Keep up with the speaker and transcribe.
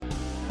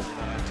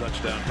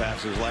touchdown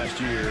passes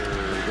last year.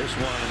 This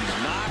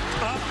one's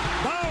knocked up.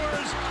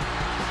 Bowers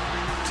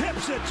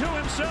tips it to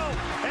himself,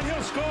 and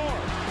he'll score.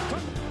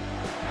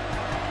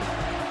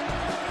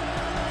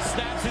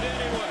 Snaps it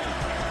anyway.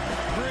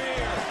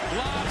 Greer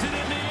lobs it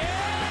in the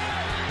air.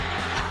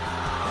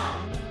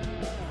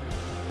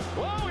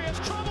 Whoa, he has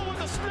trouble with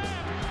the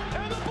snap,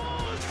 and the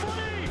ball is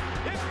free.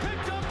 It's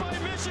picked up by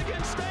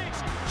Michigan State.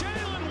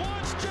 Jalen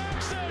Watts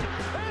Jackson,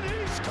 and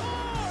he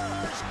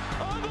scores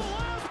on the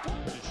last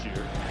play this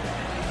year.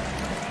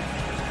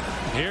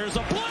 Here's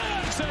a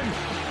blitz, and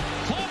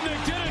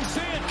Klubnik didn't see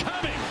it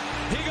coming.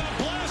 He got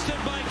blasted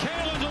by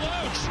Kalen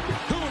DeLoach,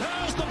 who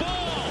has the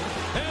ball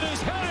and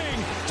is heading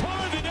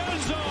toward the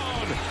end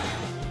zone.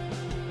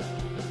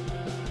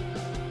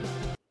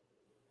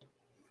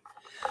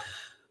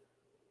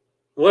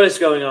 What is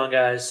going on,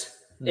 guys?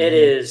 It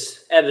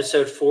is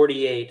episode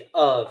 48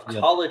 of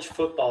College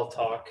Football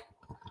Talk.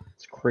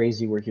 It's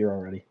crazy we're here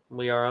already.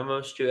 We are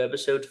almost to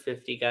episode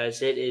 50,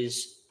 guys. It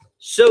is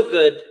so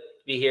good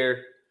to be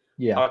here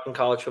talking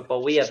college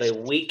football. We have a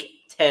Week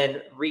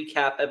 10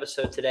 recap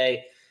episode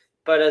today.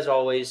 But as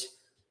always,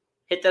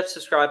 hit that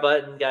subscribe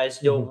button, guys.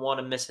 Don't want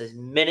to miss a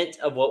minute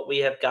of what we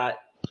have got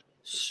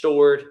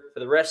stored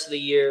for the rest of the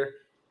year.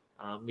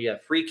 We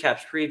have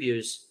recaps,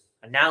 previews,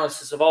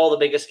 analysis of all the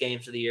biggest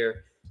games of the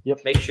year.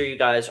 Make sure you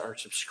guys are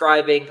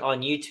subscribing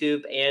on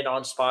YouTube and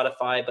on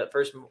Spotify. But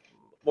first,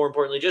 more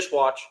importantly, just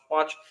watch.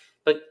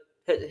 But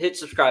hit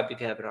subscribe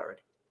if you haven't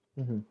already.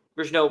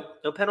 There's no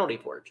penalty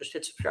for it. Just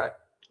hit subscribe.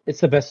 It's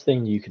the best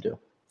thing you could do.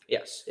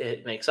 Yes,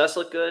 it makes us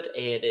look good,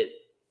 and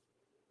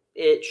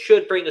it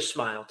should bring a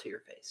smile to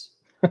your face.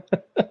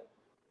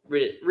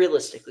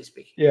 Realistically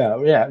speaking.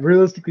 Yeah.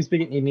 Realistically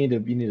speaking, you need to.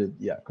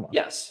 Come on.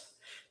 Yes.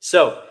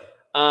 So,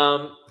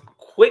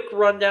 quick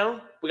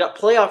rundown. We got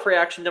playoff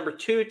reaction number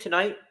 2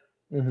 tonight.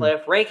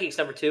 Playoff rankings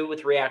number 2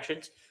 with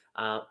reactions.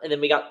 And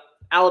then we got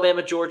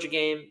Alabama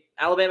game,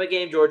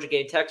 Georgia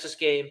game, Texas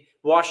game,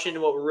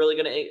 Washington, what we're really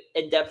going to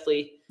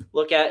in-depthly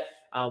look at.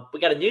 We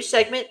got a new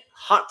segment,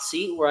 Hot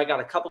Seat, where I got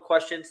a couple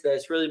questions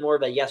that's really more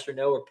of a yes or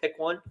no or pick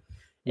one.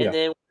 And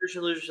then winners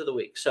and losers of the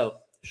week. So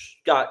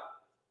got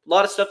a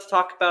lot of stuff to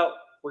talk about.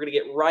 We're going to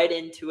get right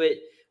into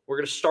it. We're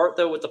going to start,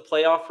 though, with the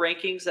playoff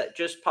rankings that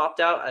just popped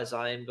out as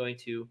I am going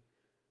to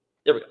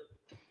 – there we go.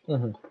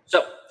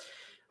 So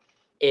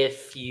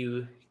if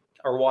you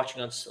are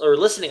watching or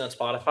listening on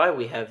Spotify,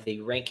 we have the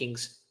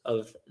rankings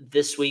of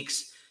this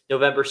week's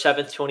November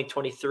 7th,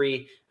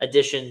 2023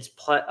 edition's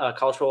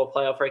college football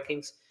playoff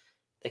rankings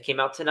that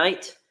came out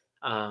tonight.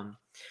 We're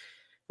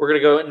going to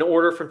go in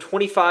order from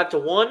 25 to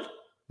 1.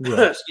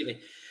 Excuse me.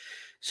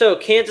 So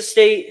Kansas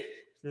State,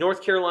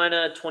 North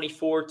Carolina,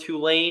 24,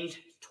 Tulane,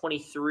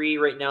 23.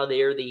 Right now,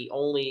 they are the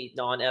only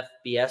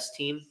non-FBS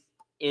team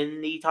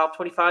in the top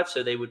 25,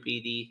 so they would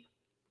be the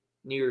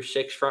New Year's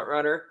Six front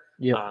runner.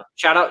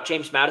 Shout out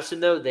James Madison,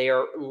 though. They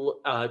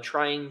are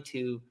trying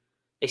to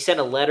 – they sent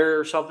a letter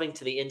or something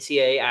to the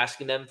NCAA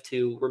asking them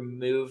to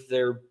remove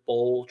their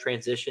bowl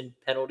transition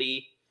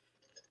penalty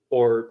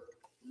or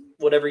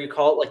whatever you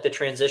call it, like the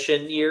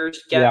transition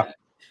years.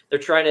 They're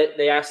trying to –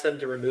 they asked them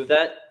to remove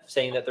that,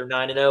 saying that they're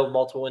 9-0,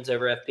 multiple wins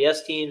over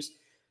FBS teams,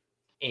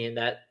 and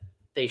that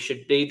they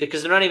should be –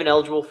 because they're not even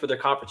eligible for their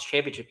conference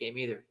championship game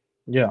either.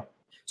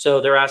 So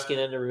they're asking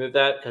them to remove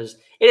that because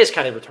it is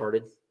kind of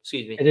retarded.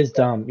 Excuse me. It is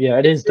dumb. Yeah,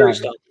 it is dumb.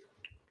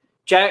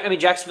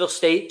 Jacksonville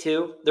State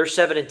too. They're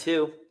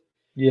 7-2.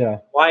 Yeah.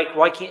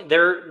 Why can't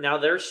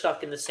they're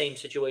stuck in the same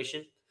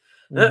situation?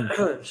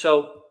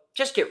 So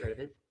just get rid of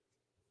it,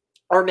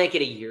 or make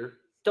it a year.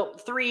 Don't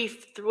 3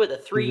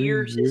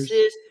 years. This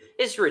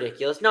is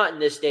ridiculous. Not in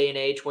this day and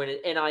age when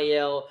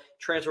NIL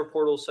transfer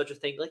portal is such a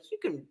thing. Like you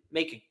can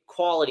make a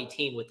quality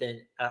team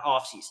within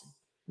off season.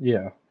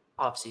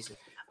 Off season.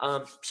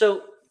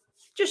 So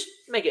just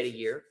make it a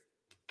year.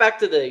 Back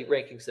to the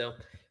rankings, though.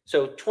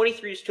 So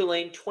 23 is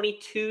Tulane,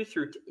 22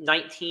 through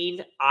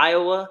 19,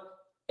 Iowa,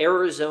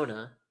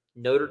 Arizona,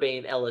 Notre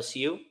Dame,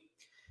 LSU,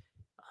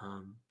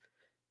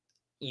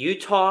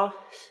 Utah,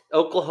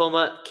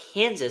 Oklahoma,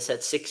 Kansas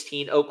at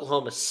 16,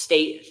 Oklahoma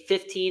State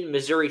 15,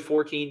 Missouri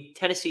 14,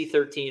 Tennessee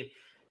 13,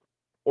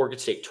 Oregon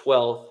State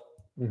 12,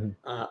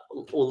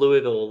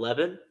 Louisville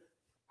 11.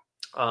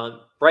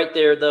 Right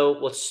there, though,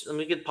 let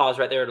me get pause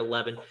right there at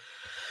 11.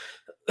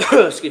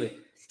 Excuse me.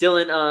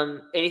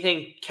 Dylan,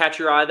 anything catch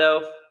your eye,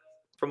 though,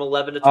 from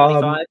 11 to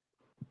 25?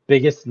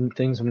 Biggest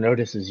things I've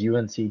noticed is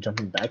UNC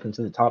jumping back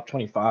into the top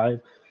 25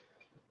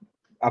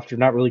 after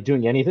not really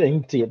doing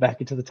anything to get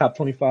back into the top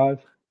 25. I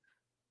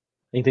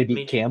think they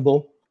beat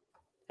Campbell.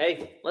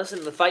 Hey,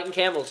 listen, the fighting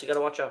Camels, you got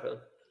to watch out for them.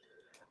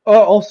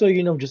 Also,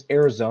 just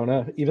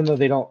Arizona, even though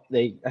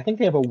I think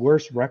they have a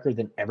worse record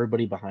than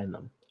everybody behind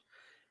them.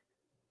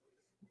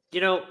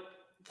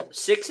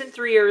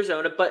 6-3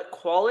 Arizona, but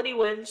quality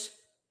wins.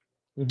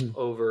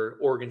 Over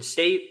Oregon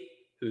State,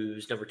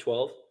 who's number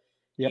 12,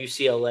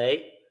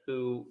 UCLA,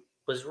 who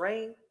was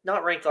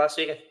not ranked last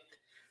week.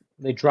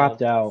 They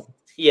dropped out.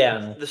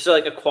 So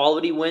like a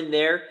quality win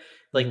there.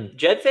 Like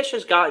Jed Fish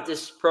has got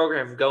this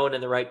program going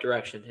in the right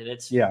direction, and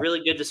it's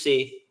really good to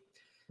see.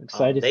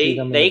 Excited to see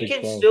them in They the Big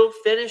can 12. still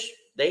finish.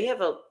 They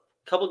have a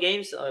couple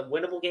games,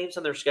 winnable games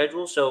on their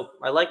schedule, so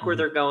I like where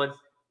they're going.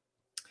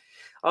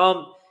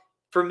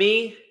 For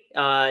me,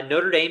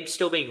 Notre Dame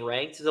still being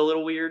ranked is a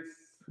little weird.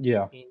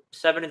 Yeah.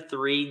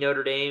 7-3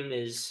 Notre Dame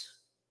is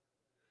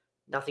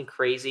nothing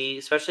crazy,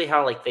 especially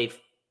how they've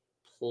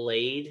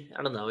played.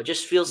 I don't know. It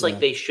just feels like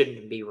they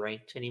shouldn't be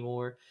ranked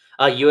anymore.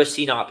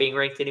 USC not being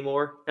ranked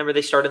anymore. Remember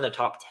they started in the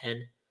top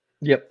 10.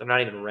 Yep. They're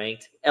not even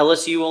ranked.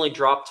 LSU only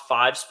dropped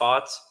 5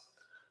 spots.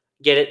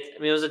 Get it? I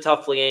mean, it was a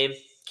tough game.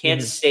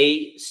 Kansas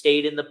State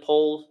stayed in the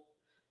poll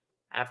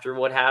after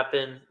what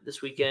happened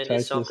this weekend.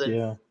 Texas, is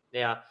something.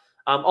 Yeah.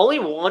 Only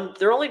one.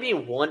 There only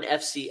being one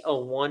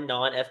one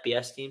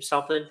non-FBS team.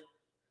 Something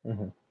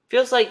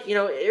feels like it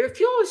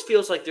always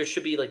feels like there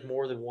should be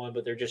more than one,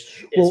 but there just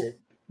isn't.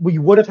 We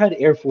would have had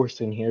Air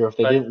Force in here if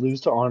they didn't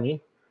lose to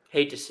Army.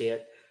 Hate to see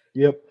it.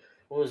 Yep.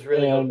 I was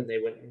really hoping they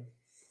wouldn't.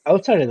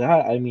 Outside of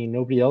that, I mean,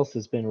 nobody else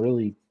has been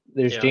really.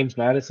 There's James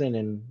Madison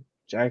and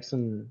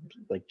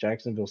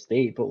Jacksonville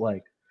State, but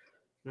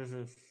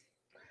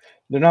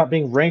they're not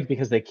being ranked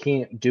because they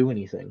can't do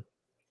anything.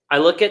 I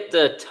look at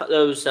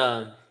those.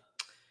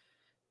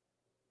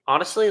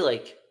 Honestly,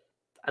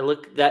 I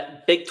look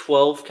that Big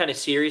 12 kind of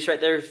series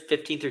right there,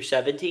 15 through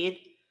 17.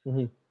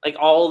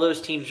 All those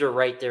teams are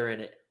right there in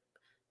it.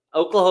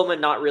 Oklahoma,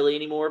 not really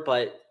anymore,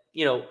 but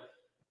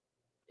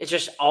it's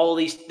just all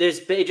these.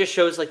 It just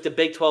shows the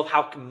Big 12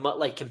 how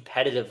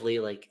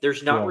competitively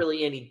there's not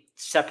really any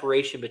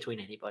separation between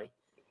anybody,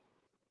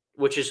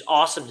 which is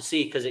awesome to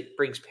see because it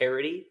brings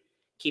parity,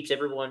 keeps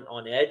everyone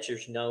on edge.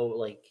 There's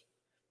no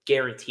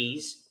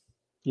guarantees.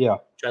 Yeah,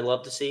 which I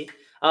love to see.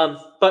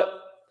 But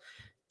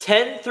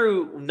 10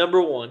 through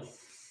number 1,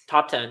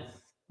 top 10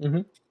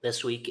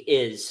 this week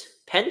is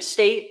Penn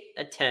State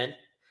at 10.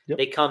 Yep.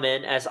 They come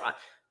in as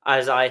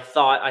I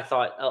thought. I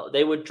thought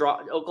they would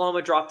drop.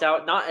 Oklahoma dropped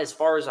out, not as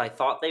far as I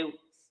thought they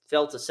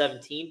fell to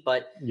 17,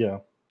 but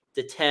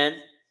to 10.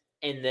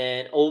 And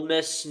then Ole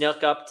Miss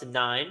snuck up to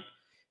 9.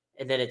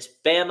 And then it's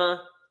Bama,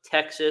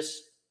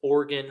 Texas,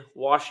 Oregon,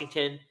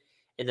 Washington.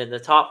 And then the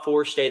top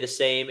 4 stay the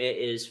same. It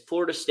is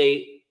Florida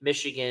State,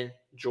 Michigan,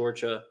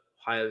 Georgia,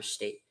 Ohio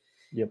State.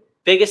 Yep.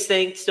 Biggest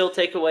thing still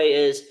take away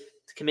is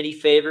the committee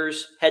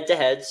favors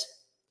head-to-heads,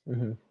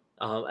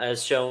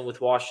 as shown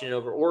with Washington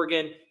over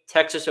Oregon,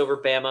 Texas over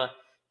Bama.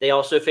 They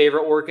also favor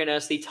Oregon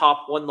as the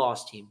top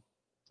 1-loss team.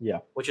 Yeah.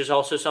 Which is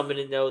also something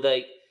to know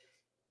that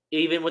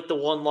even with the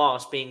 1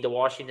 loss being to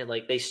Washington,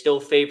 they still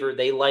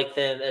they like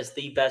them as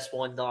the best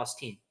 1-loss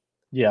team.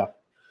 Yeah.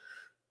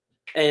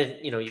 And,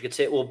 you could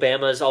say, well,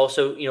 Bama is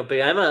also,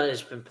 Bama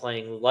has been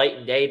playing light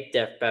and day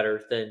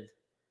better than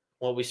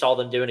what we saw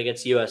them doing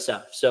against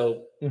USF.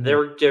 So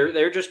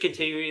they're just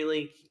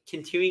continuing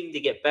to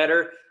get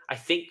better. I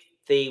think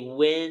they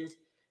win.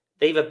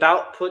 They've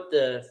about put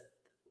the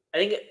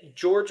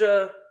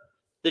Georgia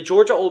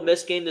Ole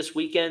Miss game this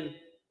weekend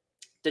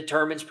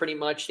determines pretty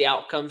much the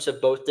outcomes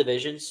of both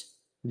divisions.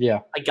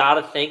 Yeah. I got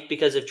to think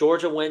because if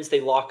Georgia wins,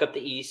 they lock up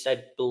the East,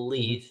 I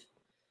believe.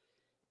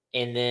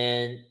 And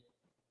then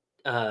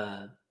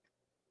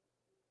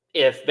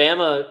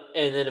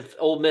if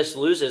Ole Miss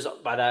loses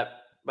by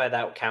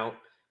that count,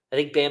 I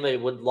think Bama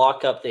would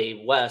lock up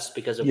the West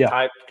because of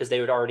because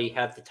they would already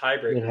have the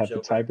tiebreaker. They'd have the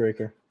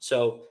tiebreaker.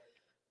 So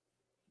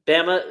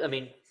Bama, I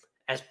mean,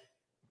 as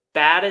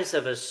bad as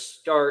of a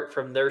start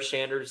from their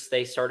standards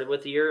they started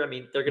with the year, I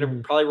mean, they're going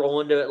to probably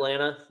roll into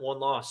Atlanta 1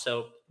 loss.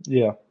 So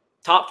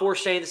top 4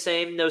 staying the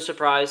same, no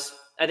surprise.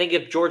 I think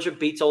if Georgia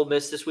beats Ole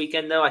Miss this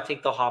weekend, though, I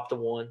think they'll hop to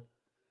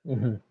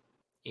 1.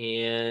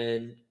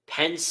 And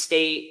Penn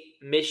State,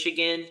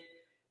 Michigan,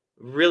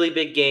 really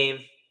big game.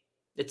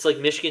 It's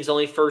Michigan's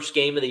only first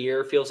game of the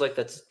year. Feels like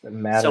that's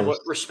somewhat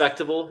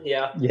respectable.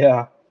 Yeah.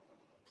 Yeah.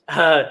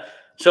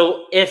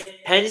 So if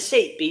Penn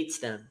State beats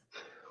them,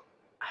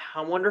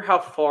 I wonder how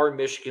far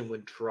Michigan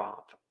would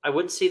drop. I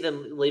wouldn't see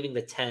them leaving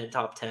the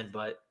top 10,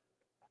 but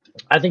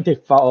I think they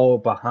fall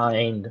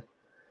behind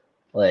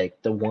the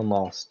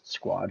 1-loss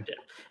squad. Yeah.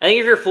 I think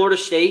if you're Florida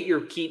State,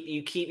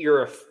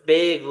 you're a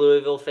big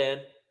Louisville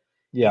fan.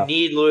 Yeah. You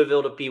need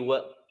Louisville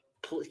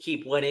to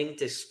keep winning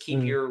to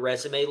keep your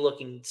resume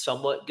looking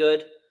somewhat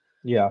good.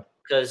 Yeah.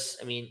 Because,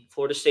 I mean,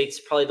 Florida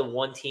State's probably the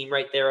one team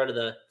right there out of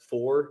the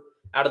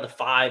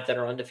 5 that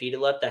are undefeated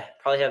left that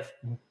probably have,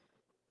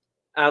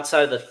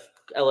 outside of the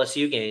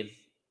LSU game,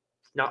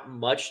 not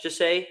much to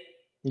say.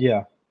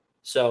 Yeah.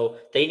 So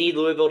they need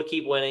Louisville to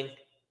keep winning.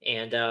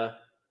 And,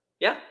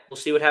 we'll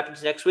see what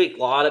happens next week. A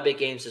lot of big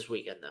games this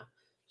weekend, though.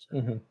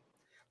 So,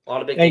 a lot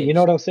of big games. Hey, you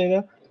know what I'll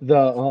say,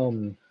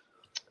 though?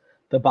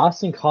 The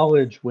Boston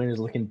College win is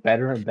looking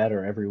better and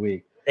better every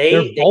week.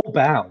 They're bowl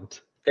bound.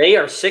 They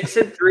are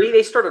 6-3.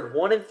 They started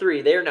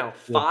 1-3. They are now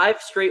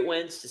 5 straight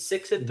wins to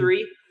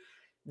 6-3.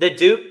 The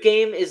Duke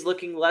game is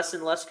looking less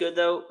and less good,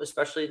 though,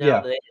 especially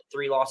now that they have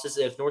 3 losses.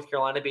 If North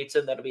Carolina beats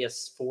them, that'll be a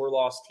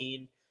 4-loss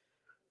team.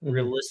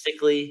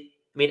 Realistically,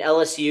 I mean,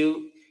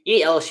 you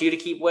need LSU to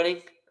keep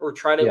winning or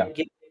try to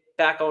get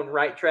back on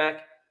right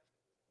track.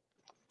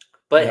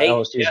 But hey,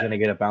 LSU is going to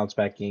get a bounce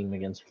back game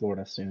against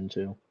Florida soon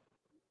too.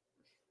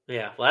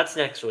 Yeah, well, that's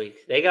next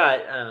week. They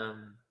got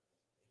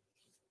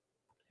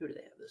who do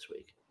they have this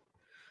week?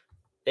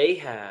 They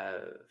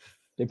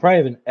probably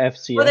have an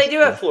FCS. Well, they do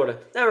have Florida.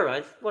 Never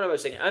mind. What am I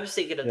thinking? I'm just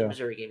thinking of the Yeah.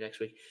 Missouri game next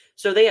week.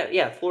 So they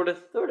have Florida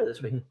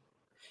this week.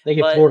 They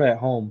get But Florida at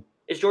home.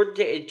 Is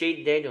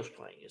Jaden Daniels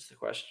playing? Is the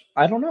question.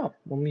 I don't know.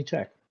 Let me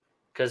check.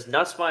 Because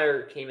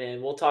Nussmeier came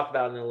in. We'll talk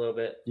about it in a little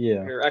bit.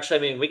 Yeah. Here, actually,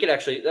 I mean, we could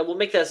we'll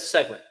make that a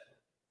segment.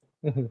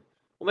 We'll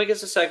make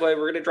this a segue. We're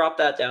going to drop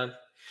that down.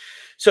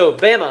 So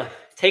Bama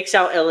takes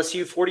out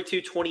LSU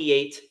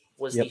 42-28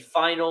 was the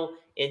final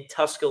in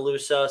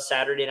Tuscaloosa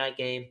Saturday night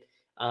game.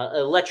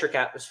 Electric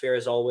atmosphere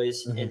as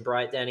always in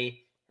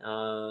Bryant-Denny.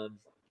 Honestly,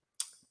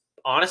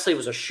 it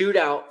was a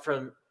shootout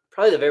from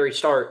probably the very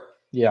start.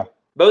 Yeah.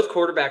 Both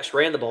quarterbacks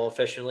ran the ball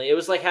efficiently. It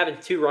was like having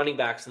two running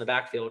backs in the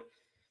backfield.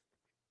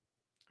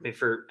 I mean,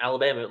 for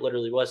Alabama, it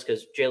literally was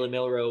because Jalen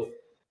Milroe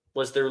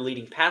was their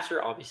leading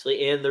passer,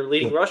 obviously, and their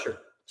leading rusher.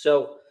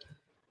 So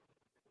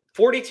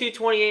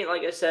 42-28,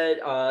 like I said.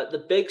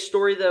 The big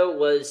story, though,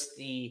 was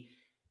the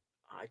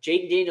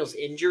Jaden Daniels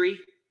injury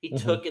he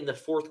took in the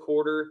fourth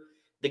quarter.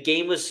 The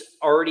game was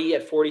already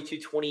at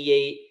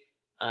 42-28.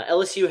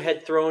 LSU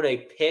had thrown a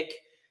pick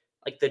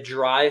like the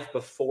drive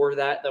before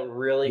that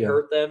really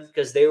hurt them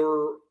because they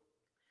were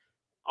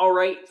all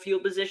right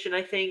field position,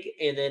 I think.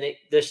 And then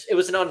it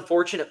was an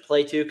unfortunate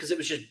play, too, because it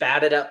was just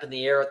batted up in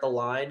the air at the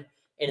line.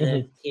 And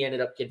then he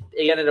ended up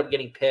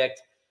getting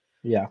picked.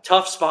 Yeah.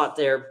 Tough spot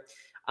there.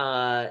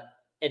 And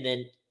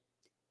then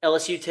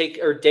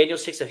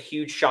Daniels takes a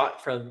huge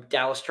shot from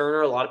Dallas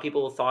Turner. A lot of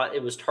people thought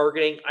it was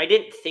targeting. I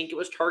didn't think it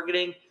was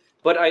targeting,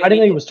 but I didn't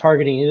think it was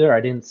targeting either.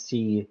 I didn't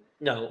see.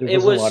 No,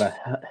 there wasn't a lot of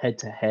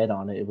head-to-head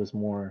on it. It was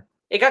more.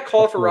 It got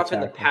called for roughing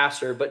the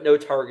passer, but no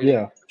targeting,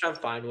 which I'm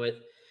fine with.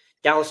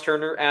 Dallas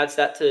Turner adds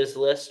that to his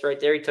list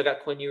right there. He took out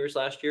Quinn Ewers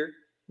last year.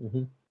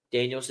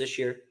 Daniels this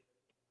year.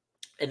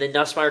 And then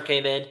Nussmeier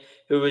came in,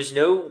 who was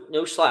no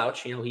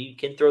slouch. You know, he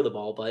can throw the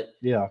ball, but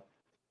I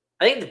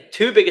think the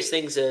two biggest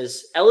things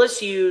is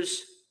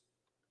LSU's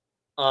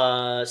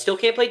still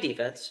can't play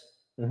defense.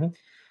 And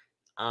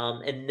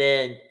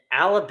then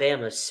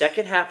Alabama's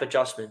second half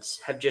adjustments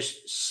have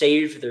just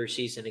saved their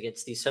season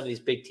against some of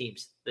these big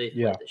teams they've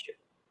played this year.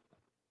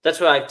 That's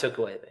what I took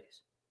away of it.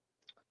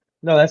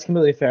 No, that's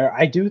completely fair.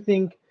 I do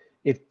think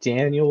if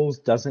Daniels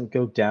doesn't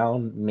go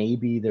down,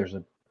 maybe there's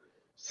a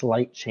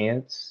slight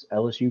chance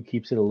LSU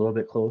keeps it a little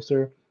bit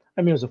closer.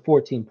 I mean, it was a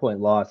 14-point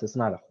loss. It's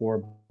not a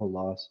horrible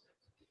loss.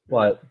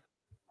 But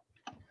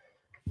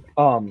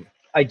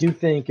I do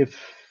think if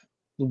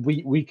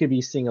we could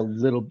be seeing a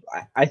little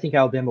 – I think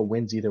Alabama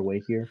wins either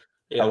way here.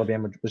 Yeah.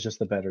 Alabama was just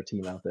the better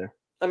team out there.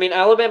 I mean,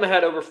 Alabama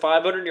had over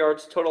 500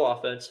 yards total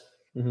offense.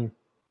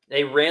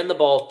 They ran the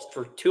ball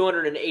for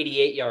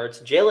 288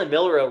 yards. Jalen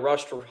Milroe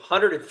rushed for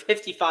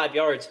 155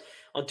 yards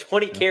on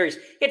 20 carries.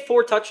 He had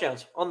 4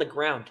 touchdowns on the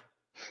ground.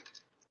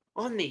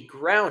 On the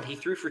ground, he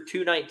threw for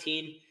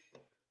 219.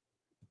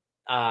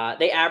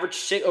 They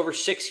averaged over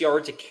 6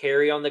 yards a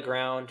carry on the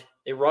ground.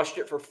 They rushed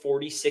it for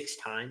 46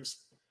 times.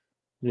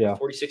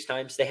 46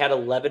 times. They had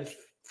 11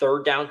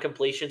 third down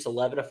completions,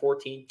 11 of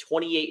 14,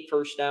 28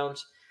 first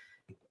downs.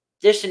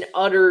 Just an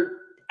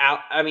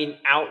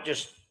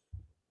just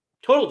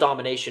total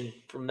domination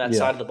from that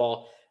side of the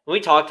ball. When we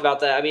talked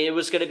about that, I mean, it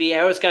was going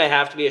to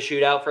have to be a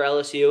shootout for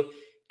LSU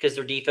because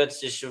their defense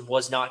just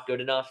was not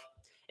good enough.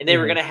 And they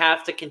were going to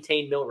have to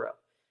contain Milroe.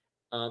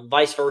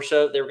 Vice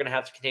versa, they were going to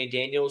have to contain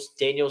Daniels.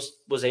 Daniels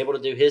was able to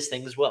do his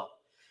thing as well.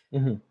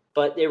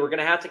 But they were going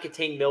to have to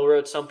contain Milroe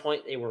at some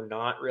point. They were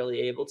not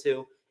really able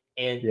to.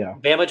 And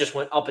Bama just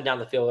went up and down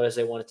the field as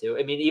they wanted to.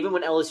 I mean, even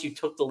when LSU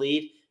took the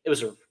lead, it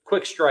was a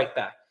quick strike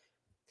back.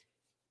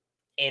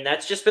 And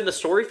that's just been the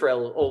story for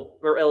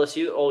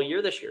LSU all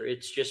year this year.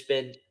 It's just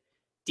been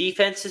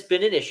defense has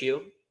been an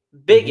issue,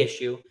 big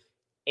issue,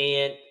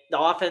 and the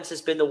offense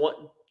has been the one.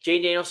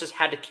 Jaden Daniels has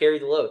had to carry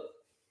the load.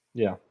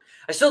 Yeah.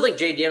 I still think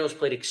Jaden Daniels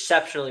played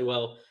exceptionally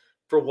well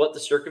for what the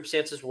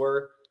circumstances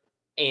were,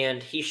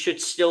 and he should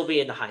still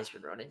be in the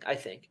Heisman running, I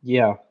think.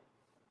 Yeah.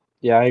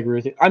 Yeah, I agree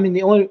with you. I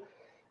mean,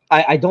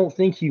 I don't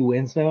think he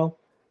wins now.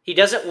 He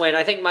doesn't win.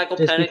 I think Michael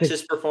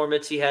Penix's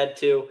performance he had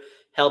to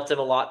helped him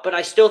a lot, but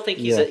I still think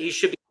he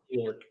should be in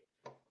New York.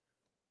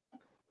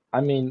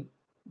 I mean,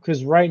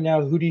 because right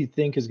now, who do you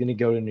think is going to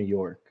go to New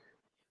York?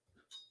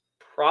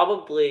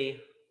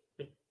 Probably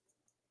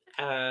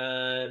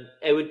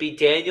it would be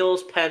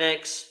Daniels,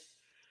 Penix,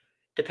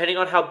 depending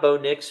on how Bo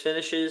Nix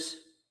finishes,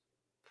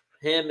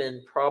 him,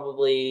 and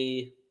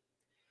probably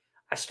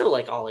I still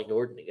like Ollie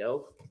Gordon to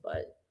go,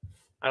 but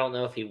I don't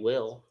know if he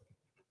will.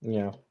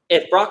 Yeah.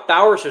 If Brock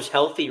Bowers was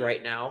healthy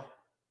right now,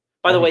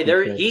 by the way,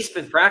 he's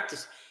been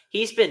practicing.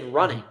 He's been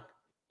running,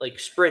 like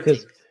sprinting.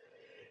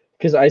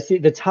 Because I see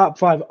the top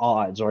 5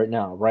 odds right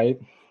now,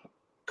 right?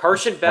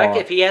 Carson Beck,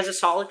 if he has a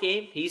solid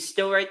game, he's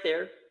still right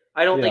there.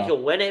 I don't think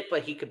he'll win it,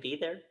 but he could be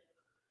there.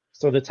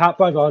 So the top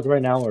 5 odds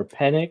right now are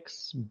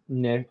Penix,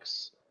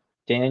 Nix,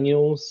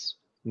 Daniels,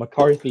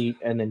 McCarthy,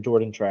 and then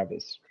Jordan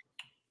Travis.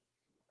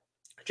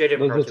 Those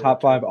are the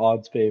top 5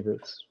 odds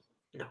favorites.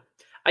 No.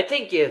 I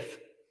think if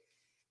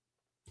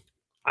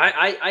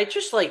I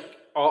just like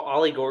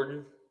Ollie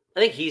Gordon. I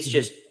think he's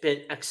just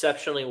been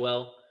exceptionally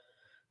well.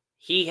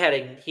 He had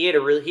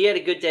a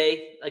good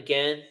day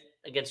again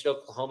against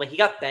Oklahoma. He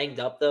got banged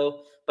up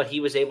though, but he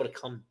was able to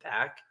come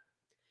back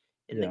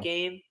in the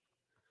game.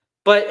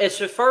 But as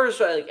far as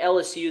like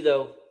LSU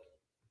though,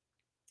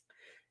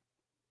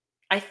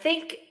 I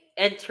think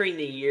entering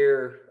the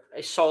year,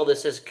 I saw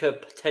this as a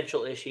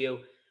potential issue.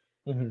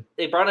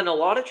 They brought in a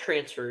lot of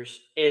transfers,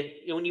 and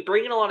when you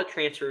bring in a lot of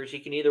transfers, you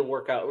can either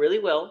work out really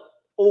well,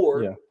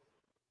 or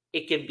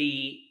it can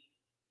be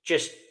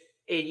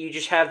you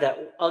just have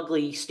that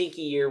ugly,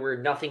 stinky year where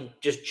nothing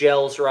just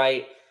gels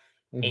right,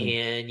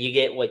 and you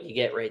get what you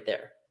get right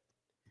there.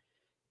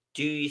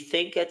 Do you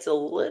think it's a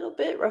little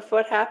bit rough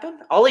what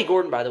happened? Ollie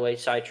Gordon, by the way,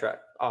 sidetrack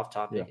off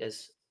topic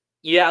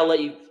I'll let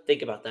you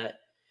think about that.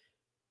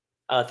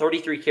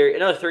 33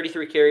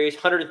 carries,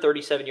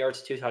 137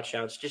 yards, 2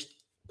 touchdowns. Just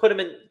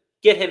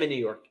get him in New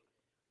York.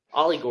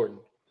 Ollie Gordon.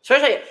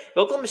 Especially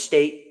Oklahoma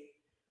State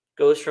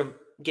goes from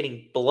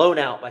getting blown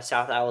out by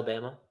South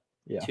Alabama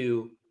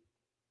to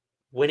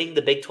winning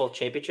the Big 12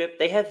 championship.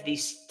 They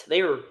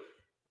are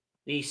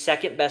the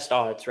second best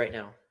odds right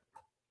now.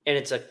 And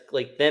it's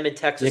like them and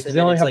Texas. Yeah, because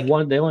they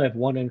only have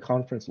one in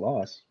conference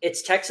loss.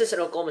 It's Texas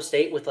and Oklahoma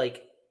State with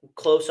like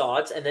close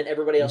odds, and then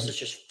everybody else is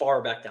just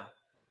far back down.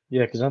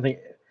 Yeah, because I think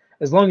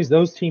as long as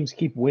those teams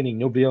keep winning,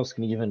 nobody else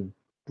can even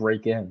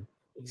break in.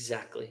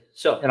 Exactly.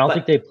 So, and I don't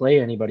think they play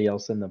anybody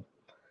else in the.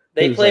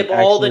 They play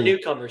all the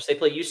newcomers. They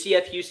play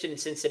UCF, Houston, and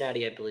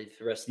Cincinnati, I believe,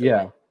 the rest of the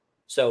way.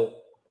 So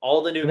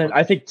all the newcomers. And then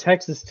I think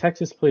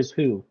Texas plays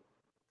who?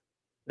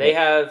 They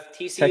have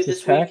TCU Texas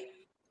this Tech? week.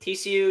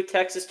 TCU,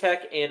 Texas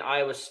Tech, and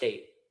Iowa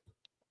State.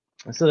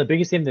 So the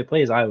biggest game they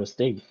play is Iowa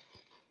State.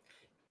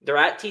 They're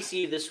at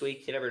TCU this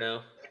week. You never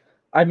know.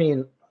 I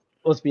mean,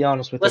 let's be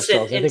honest with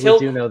ourselves. I think we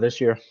do know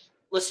this year.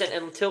 Listen,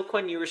 until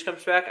Quinn Ewers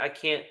comes back, I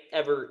can't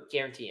ever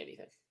guarantee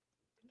anything.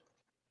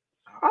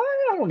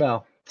 I don't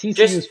know. TCU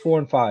is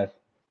 4-5,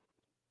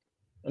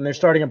 and they're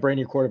starting a brand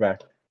new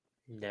quarterback.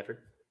 Never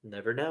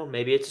know.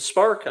 Maybe it's a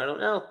spark. I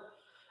don't know.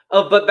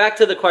 Oh, but back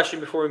to the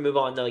question before we move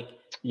on. Like,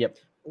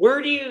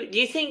 where do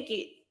you think?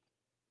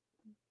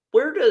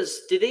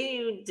 Do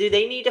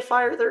they need to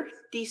fire their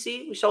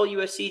DC? We saw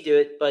USC do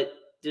it, but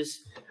what's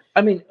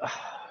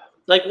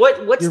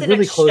the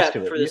next step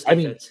for this defense? I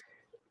mean,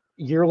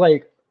 you're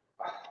like.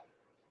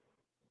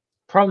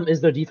 Problem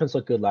is their defense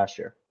looked good last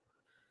year.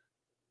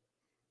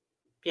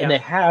 Yeah. And they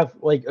have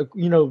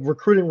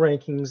recruiting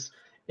rankings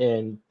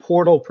and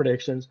portal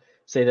predictions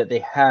say that they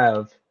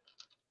have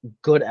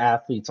good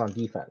athletes on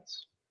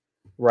defense,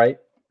 right?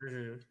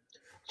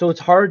 So it's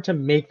hard to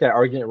make that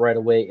argument right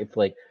away if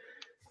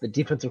the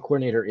defensive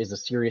coordinator is a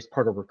serious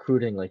part of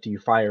recruiting. Like, do you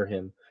fire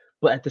him?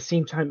 But at the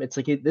same time, it's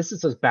this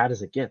is as bad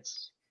as it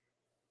gets.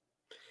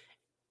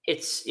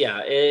 It's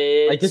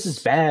this is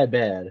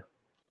bad.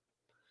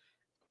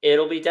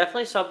 It'll be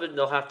definitely something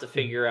they'll have to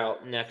figure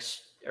out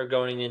next or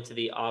going into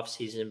the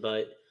offseason.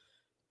 But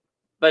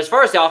as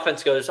far as the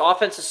offense goes,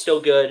 offense is still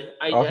good.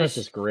 Offense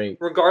is great.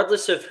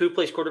 Regardless of who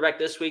plays quarterback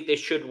this week, they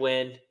should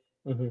win.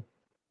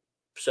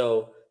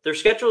 So their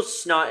schedule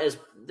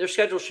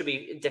should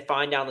be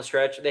defined down the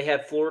stretch. They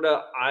have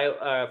Florida,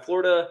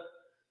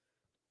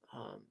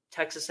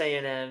 Texas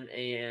A&M,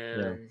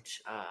 and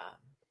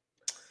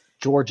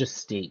Georgia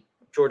State.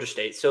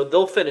 So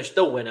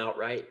they'll win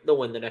outright. They'll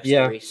win the next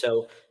 3.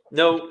 So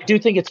no, I do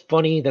think it's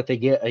funny that they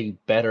get a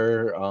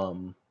better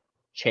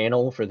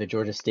channel for the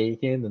Georgia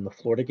State game than the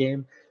Florida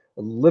game.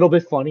 A little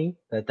bit funny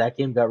that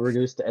game got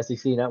reduced to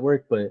SEC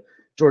Network, but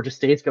Georgia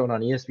State's going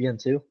on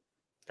ESPN too.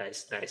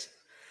 Nice.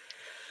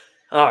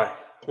 All right,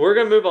 we're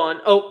gonna move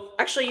on. Oh,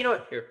 actually, you know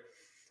what? Here,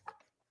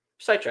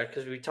 sidetrack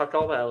because we talked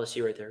all about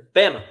LSU right there.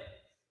 Bama.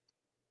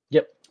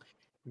 Yep.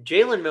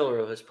 Jalen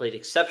Milroe has played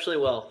exceptionally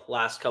well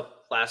last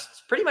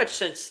pretty much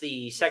since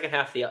the second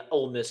half of the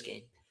Ole Miss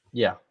game.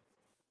 Yeah.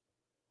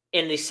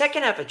 And the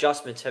second half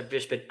adjustments have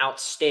just been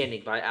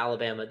outstanding by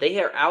Alabama.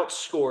 They are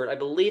outscored, I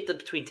believe, that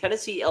between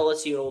Tennessee,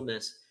 LSU, and Ole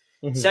Miss.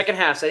 Second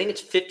half, I think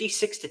it's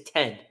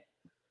 56-10.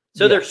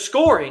 So they're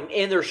scoring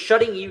and they're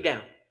shutting you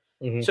down.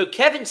 So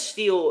Kevin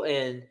Steele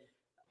and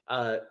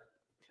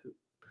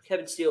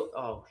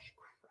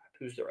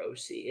who's their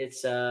OC?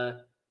 It's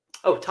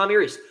Tommy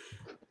Rees.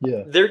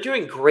 Yeah, they're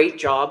doing great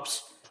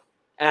jobs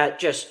at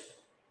just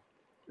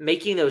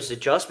making those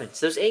adjustments.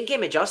 Those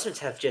in-game adjustments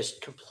have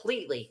just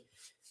completely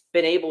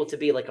been able to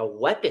be like a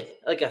weapon,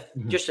 like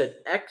just an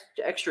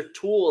extra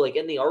tool, like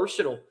in the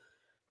arsenal.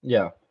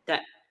 Yeah,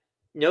 that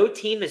no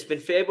team has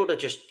been able to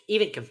just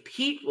even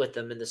compete with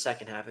them in the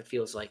second half. It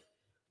feels like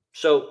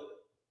so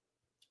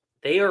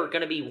they are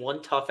going to be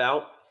one tough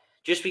out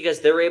just because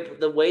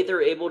the way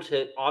they're able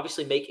to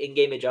obviously make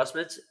in-game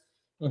adjustments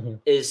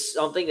is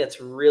something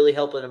that's really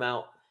helping them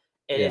out.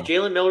 And if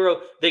Jalen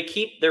Milroe,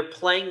 they're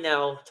playing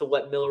now to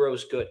what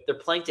Milroe's good. They're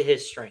playing to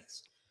his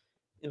strengths.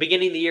 In the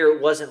beginning of the year,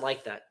 it wasn't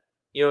like that.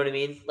 You know what I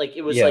mean? Like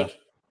it was like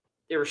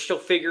they were still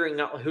figuring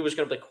out who was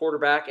going to play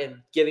quarterback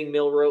and giving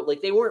Milroe,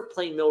 like they weren't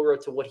playing Milroe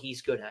to what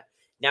he's good at.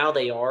 Now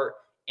they are,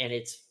 and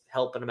it's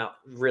helping him out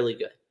really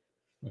good.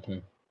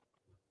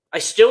 I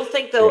still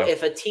think, though,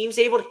 if a team's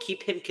able to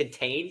keep him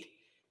contained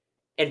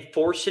and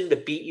force him to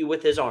beat you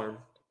with his arm,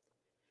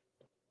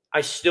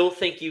 I still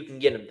think you can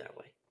get him that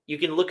way. You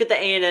can look at the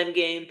A&M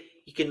game.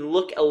 You can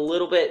look a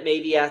little bit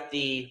maybe at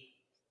the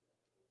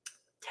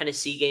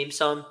Tennessee game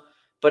some,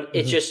 but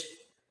it's just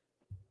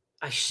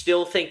I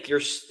still think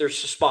there's a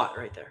spot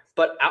right there.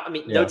 But, I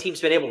mean, no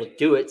team's been able to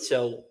do it,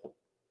 so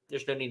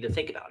there's no need to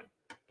think about it.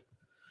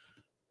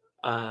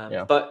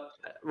 But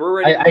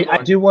we're ready.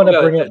 I do want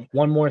to bring up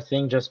one more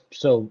thing, just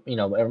so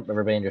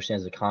everybody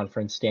understands the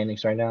conference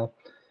standings right now.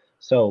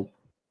 So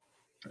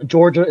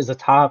Georgia is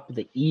atop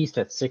the East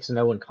at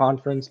 6-0 in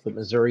conference, but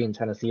Missouri and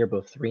Tennessee are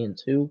both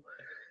 3-2.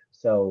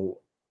 So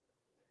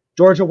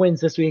Georgia wins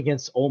this week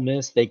against Ole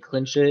Miss, they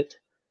clinch it,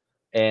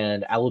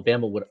 and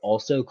Alabama would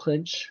also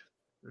clinch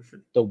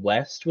the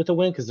West with a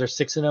win because they're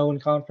 6-0 in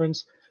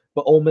conference,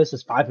 but Ole Miss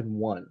is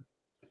 5-1.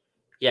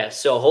 Yeah,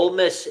 so Ole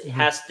Miss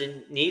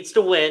needs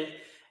to win.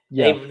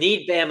 Yeah. They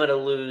need Bama to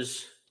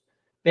lose.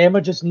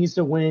 Bama just needs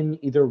to win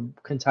either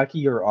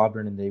Kentucky or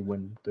Auburn, and they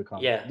win the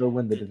conference. Yeah, they'll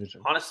win the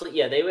division. Honestly,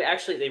 yeah, they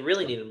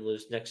really need them to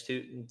lose next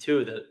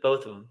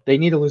both of them. They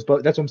need to lose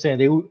both. That's what I'm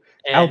saying.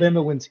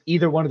 Alabama wins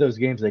either one of those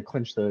games, they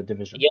clinch the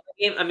division.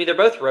 Yeah, I mean they're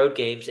both road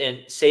games, and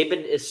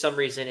Saban is some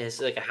reason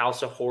is like a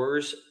house of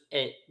horrors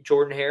and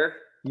Jordan Hare.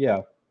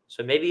 Yeah.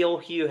 So maybe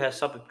old Hugh has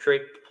something to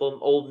pull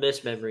old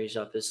Miss memories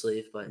up his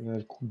sleeve, but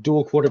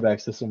dual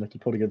quarterback system like he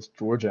put against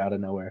Georgia out of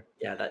nowhere.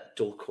 Yeah, that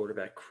dual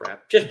quarterback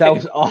crap. That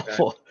was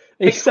awful.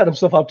 He set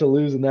himself up to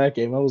lose in that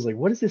game. I was like,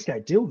 what is this guy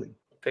doing?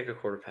 Pick a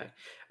quarterback.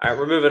 All right,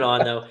 we're moving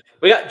on though.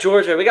 We got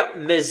Georgia. We got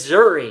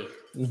Missouri.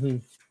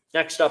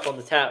 Next up on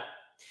the tap.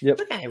 Yep.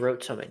 I think I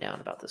wrote something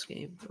down about this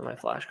game on my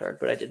flashcard,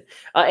 but I didn't.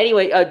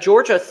 Anyway,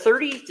 Georgia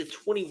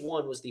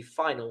 30-21 was the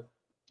final.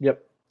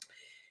 Yep.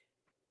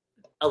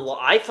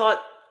 I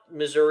thought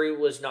Missouri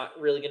was not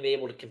really going to be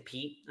able to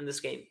compete in this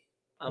game.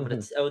 I'm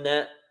going to own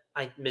that.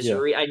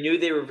 Missouri, I knew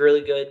they were really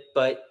good,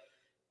 but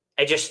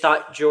I just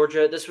thought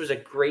Georgia, this was a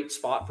great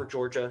spot for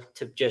Georgia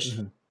to just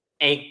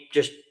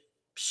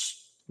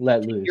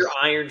let loose your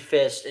iron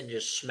fist and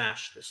just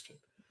smash this team.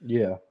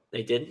 Yeah.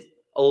 They did.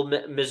 Old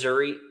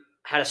Missouri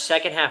had a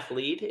second half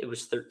lead. It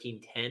was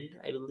 13-10,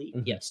 I believe.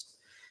 Yes.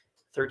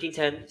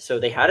 13-10. So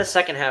they had a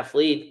second half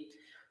lead,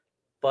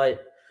 but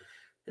at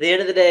the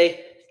end of the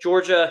day,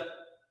 Georgia,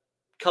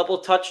 couple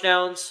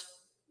touchdowns,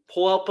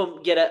 help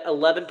them get an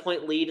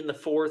 11-point lead in the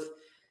fourth.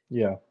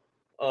 Yeah.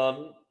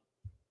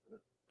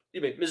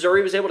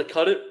 Missouri was able to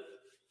cut it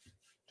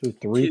to a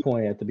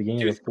 3-point at the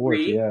beginning of the fourth.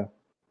 Yeah.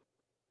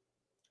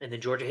 And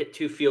then Georgia hit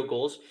 2 field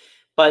goals,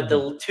 but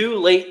the two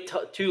late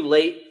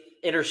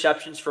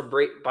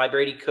interceptions by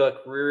Brady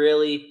Cook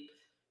really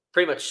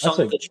pretty much sunk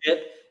the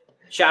ship.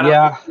 Shout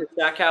out to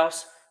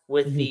Stackhouse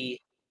with the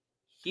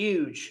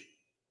huge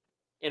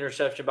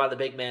interception by the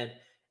big man.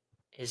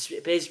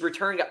 His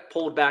return got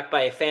pulled back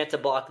by a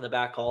phantom block in the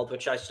back hall,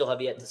 which I still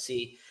have yet to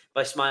see,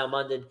 by Smile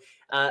Munden.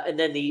 And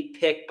then the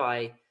pick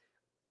by,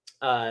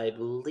 I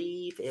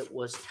believe it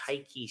was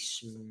Tyke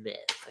Smith.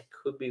 I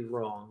could be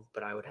wrong,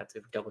 but I would have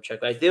to double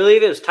check. But I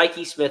believe it was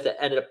Tyke Smith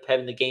that ended up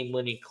having the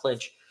game-winning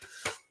clinch.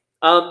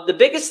 The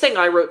biggest thing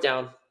I wrote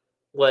down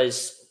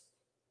was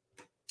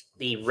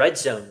the red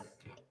zone,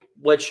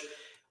 which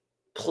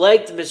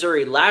plagued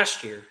Missouri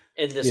last year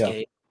in this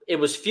game. It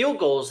was field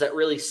goals that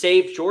really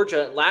saved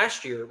Georgia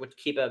last year, which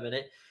keep them in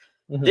it.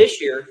 This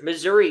year,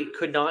 Missouri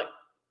could not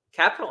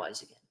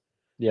capitalize again.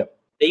 Yep.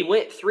 They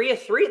went 3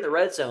 of 3 in the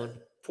red zone,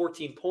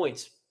 14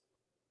 points.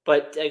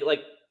 But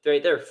like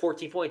right there,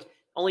 14 points.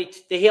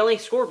 They only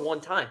scored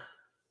one time,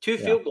 2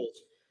 field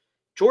goals.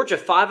 Georgia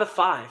 5 of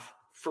 5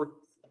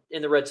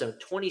 in the red zone,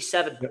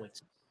 27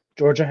 points.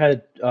 Georgia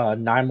had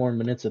 9 more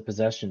minutes of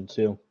possession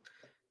too.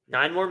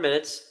 9 more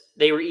minutes.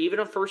 They were even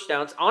on first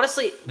downs.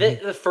 Honestly,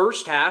 the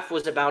first half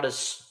was about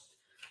as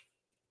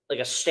like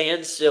a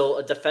standstill,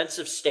 a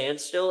defensive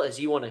standstill as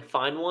you want to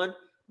find one.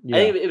 Yeah. I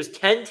think it was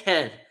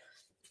 10-10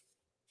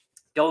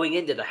 going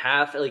into the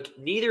half. Like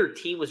neither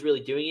team was really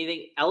doing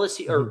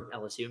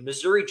anything.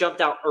 Missouri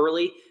jumped out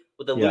early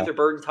with a Luther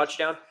Burden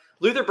touchdown.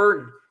 Luther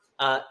Burden,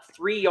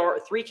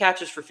 3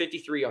 catches for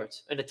 53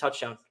 yards and a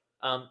touchdown.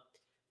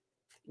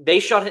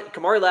 They shut him.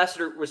 Kamari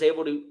Lassiter was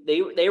able to.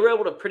 They were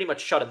able to pretty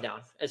much shut him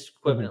down as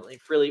equivalently.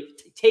 Really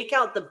take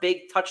out the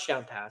big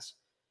touchdown pass.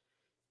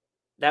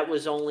 That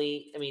was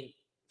only,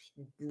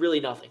 really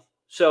nothing.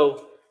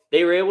 So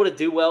they were able to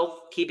do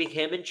well, keeping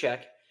him in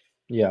check.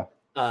 Yeah.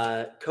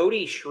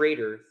 Cody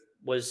Schrader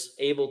was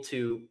able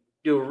to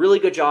do a really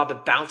good job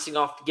of bouncing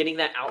off, getting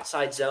that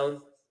outside zone,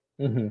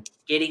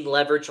 getting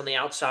leverage on the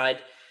outside.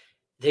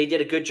 They did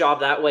a good job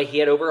that way. He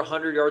had over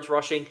 100 yards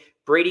rushing.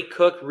 Brady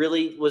Cook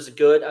really was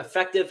good,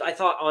 effective. I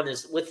thought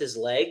with his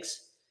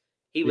legs,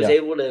 he was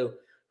able to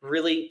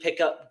really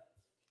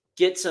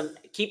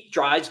keep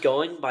drives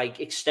going by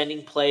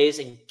extending plays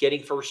and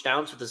getting first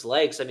downs with his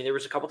legs. There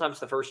was a couple times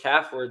in the first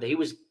half where he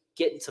was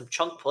getting some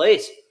chunk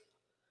plays,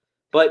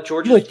 but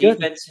Georgia's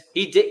defense,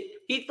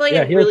 he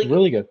played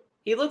really good.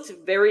 He looked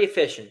very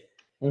efficient.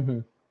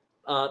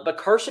 But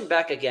Carson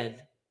Beck again,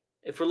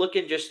 if we're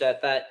looking just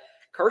at that,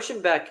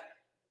 Carson Beck,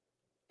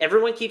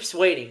 everyone keeps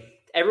waiting.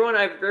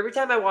 Every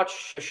time I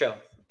watch a show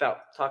about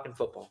talking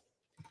football,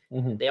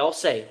 they all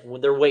say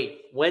when they're waiting,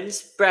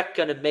 when's Beck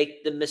going to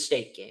make the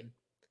mistake game?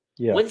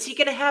 Yeah. When's he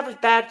going to have a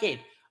bad game?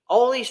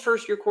 All these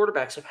first-year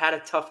quarterbacks have had a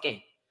tough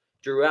game.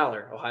 Drew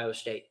Aller, Ohio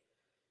State.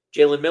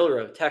 Jalen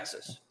Milroe,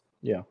 Texas.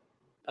 Yeah.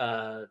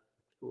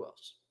 Who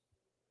else?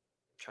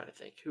 I'm trying to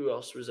think. Who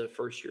else was a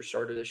first-year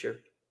starter this year?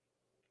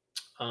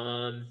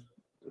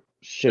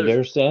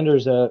 Shedeur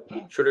Sanders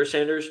Shedeur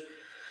Sanders.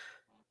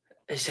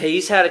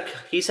 He's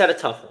had a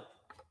tough one.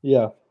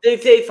 Yeah.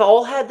 They've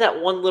all had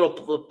that one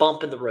little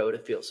bump in the road,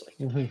 it feels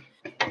like.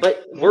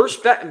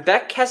 But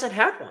Beck hasn't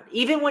had one.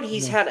 Even when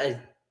he's had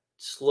a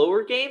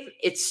slower game,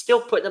 it's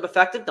still putting up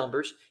effective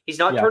numbers. He's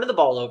not turning the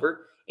ball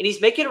over, and he's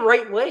making the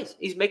right ways.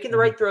 He's making the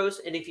right throws,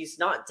 and if he's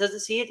doesn't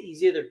see it,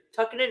 he's either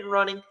tucking it and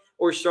running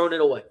or he's throwing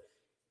it away.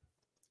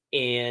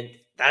 And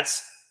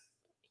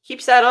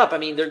keeps that up. I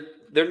mean,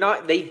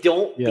 they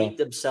don't beat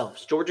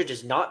themselves. Georgia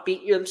does not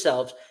beat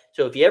themselves.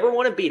 So if you ever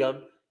want to beat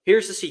them,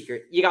 here's the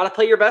secret. You got to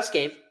play your best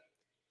game.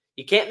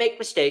 You can't make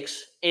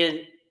mistakes, and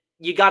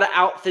you got to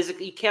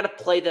out-physically. You can't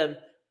play them.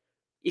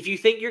 If you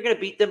think you're going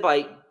to beat them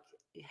by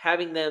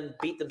having them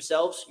beat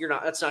themselves, you're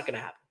not. That's not going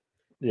to happen.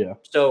 Yeah.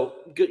 So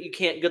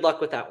good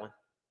luck with that one.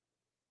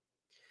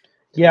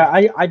 Yeah,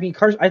 I mean,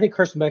 I think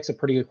Carson Beck's a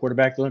pretty good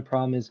quarterback. The only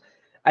problem is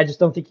I just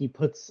don't think he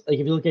puts, like,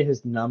 if you look at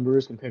his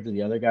numbers compared to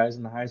the other guys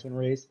in the Heisman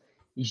race,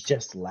 he's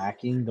just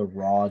lacking the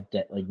raw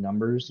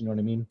numbers. You know what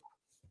I mean?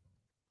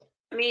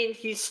 I mean,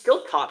 he's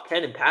still top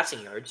 10 in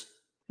passing yards.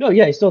 No,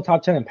 yeah, he's still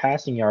top 10 in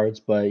passing yards,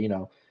 but,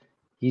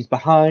 he's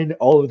behind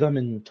all of them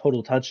in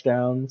total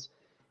touchdowns.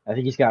 I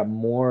think he's got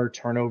more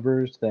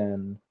turnovers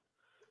than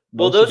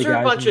those are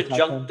a bunch of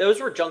junk.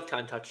 Those were junk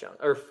time touchdowns,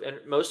 and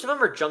most of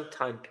them are junk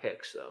time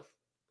picks, though.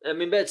 I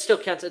mean, but it still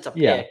counts. It's a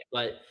pick,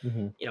 but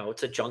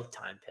it's a junk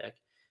time pick.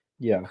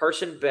 Yeah.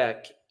 Carson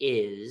Beck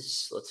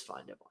is. Let's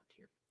find him on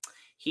here.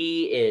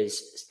 He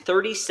is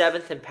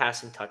 37th in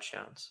passing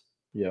touchdowns.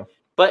 Yeah.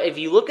 But if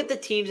you look at the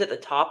teams at the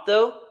top,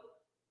 though,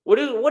 what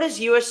does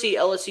USC,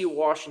 LSU,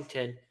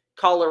 Washington,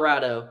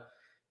 Colorado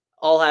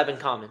all have in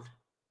common?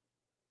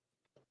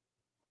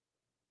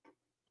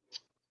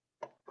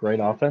 Great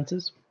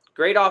offenses.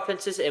 Great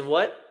offenses and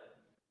what?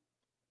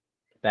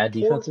 Bad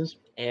defenses.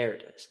 There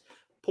it is.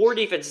 Poor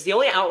defenses. The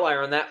only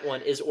outlier on that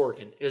one is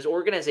Oregon, because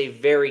Oregon has a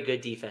very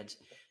good defense.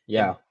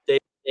 Yeah.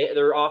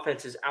 Their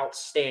offense is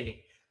outstanding.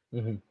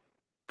 Mm-hmm.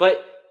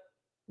 But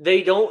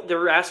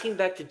they're asking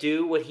Beck to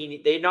do what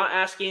they're not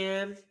asking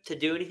him to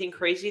do anything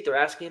crazy. They're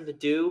asking him to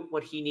do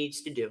what he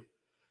needs to do.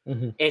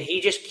 Mm-hmm. And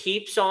he just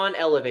keeps on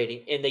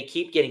elevating, and they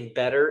keep getting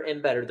better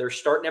and better. Their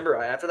start number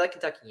after that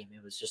Kentucky game,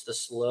 it was just a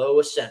slow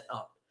ascent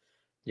up.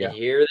 Yeah. And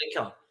here they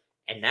come.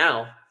 And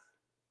now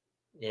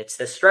it's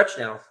the stretch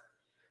now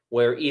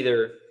where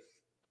either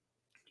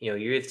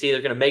it's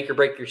either going to make or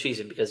break your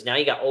season, because now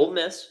you got Ole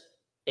Miss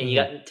and you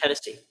got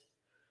Tennessee.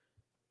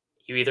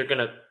 You're either going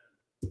to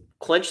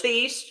clinch the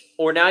East,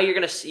 or now you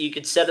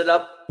can set it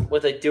up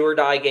with a do or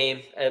die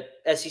game, a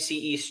SEC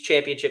East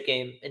championship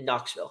game in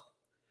Knoxville.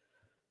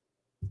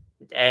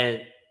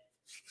 And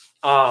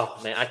oh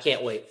man, I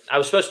can't wait. I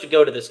was supposed to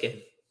go to this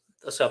game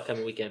this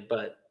upcoming weekend,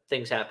 but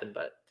things happened.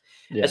 But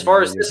as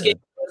far as this game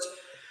goes,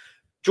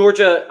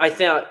 Georgia, I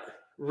thought,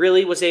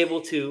 really was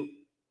able to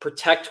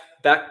protect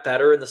Beck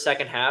better in the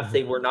second half. Mm-hmm.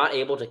 They were not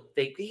able to.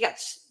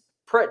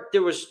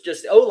 There was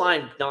just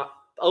O-line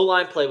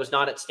play was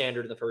not at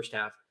standard in the first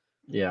half.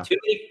 Yeah, too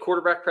many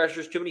quarterback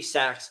pressures, too many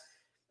sacks.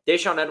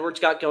 Deshaun Edwards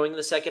got going in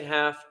the second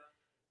half.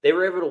 They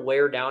were able to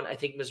wear down, I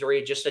think,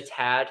 Missouri just a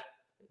tad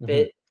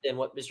bit than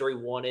what Missouri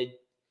wanted.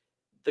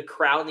 The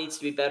crowd needs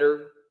to be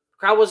better. The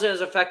crowd wasn't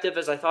as effective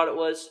as I thought it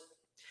was,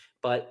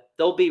 but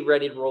they'll be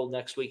ready to roll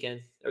next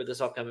weekend or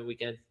this upcoming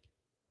weekend.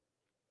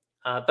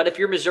 But if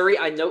you're Missouri,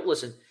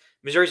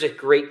 Missouri's a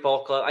great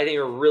ball club. I think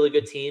they're a really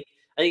good team.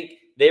 I think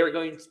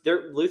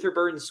Luther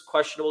Burden's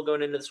questionable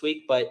going into this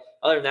week, but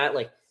other than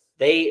that,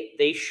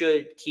 they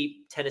should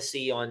keep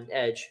Tennessee on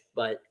edge.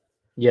 But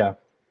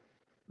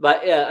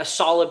a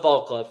solid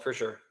ball club for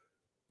sure.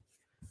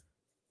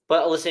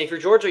 But listen, if you're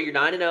Georgia, you're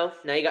 9-0.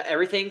 Now you got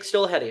everything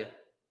still ahead of you.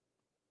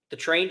 The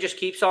train just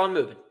keeps on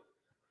moving.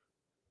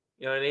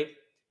 You know what I mean?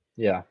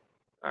 Yeah.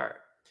 All right.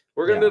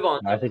 We're going to move on.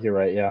 I think you're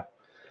right, yeah.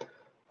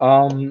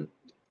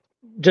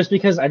 Just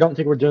because I don't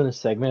think we're doing this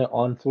segment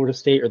on Florida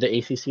State or the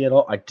ACC at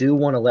all, I do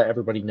want to let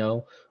everybody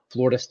know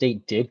Florida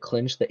State did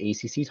clinch the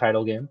ACC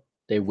title game.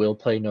 They will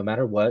play no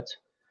matter what.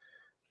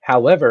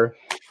 However,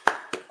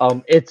 I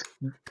don't think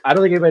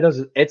anybody knows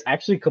it. It's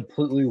actually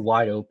completely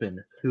wide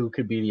open who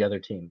could be the other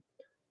team.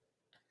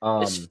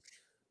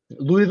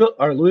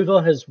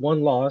 Louisville has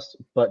one loss,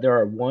 but there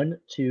are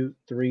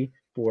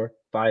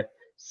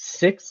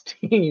 6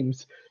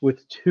 teams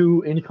with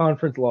 2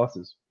 in-conference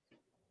losses.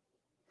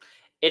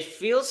 It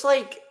feels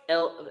like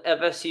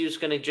FSU is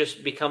going to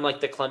just become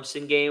like the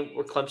Clemson game,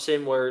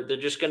 where they're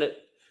just going to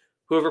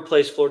 – whoever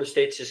plays Florida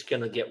State's just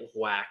going to get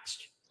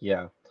waxed.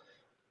 Yeah.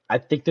 I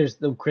think there's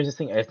the craziest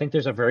thing. I think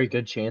there's a very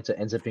good chance it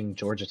ends up being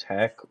Georgia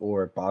Tech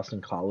or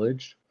Boston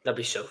College. That'd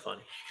be so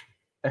funny.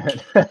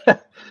 And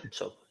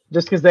So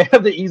just because they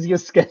have the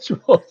easiest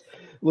schedule,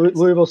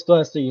 Louisville still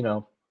has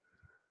to,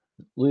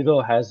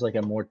 Louisville has like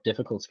a more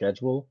difficult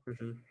schedule.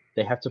 mm-hmm.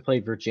 They have to play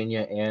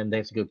Virginia and they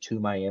have to go to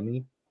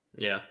Miami.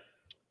 Yeah.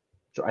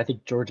 So I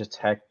think Georgia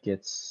Tech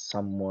gets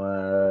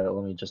somewhat.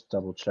 Let me just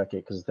double check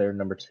it because they're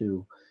number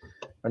 2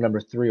 or number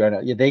 3 right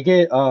now. Yeah, they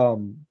get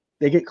to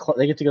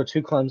go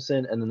to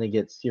Clemson and then they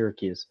get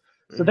Syracuse.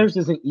 So theirs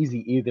isn't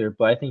easy either,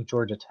 but I think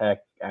Georgia Tech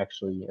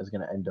actually is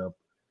going to end up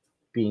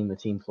being the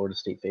team Florida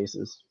State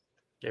faces.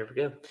 There we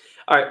go.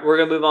 All right, we're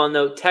going to move on,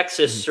 though.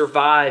 Texas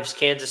survives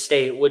Kansas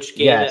State, which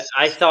game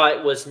I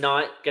thought was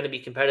not going to be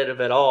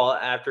competitive at all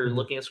after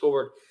looking at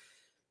scoreboard.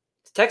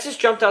 Texas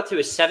jumped out to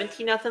a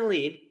 17-0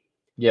 lead.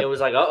 Yep. It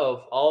was like,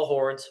 uh-oh, all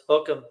horns,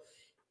 hook them.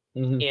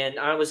 And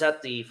I was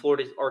at the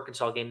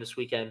Florida-Arkansas game this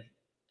weekend.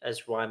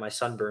 That's why my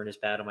sunburn is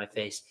bad on my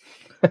face.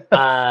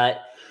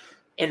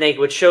 And they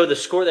would show the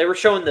score. They were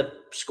showing the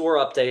score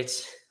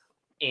updates,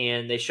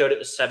 and they showed it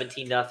was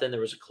 17-0. There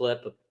was a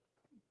clip of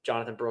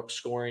Jonathan Brooks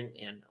scoring,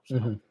 and I was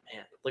like, oh, man,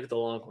 look at the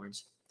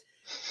Longhorns.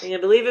 And I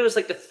believe it was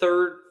like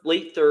the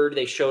late third,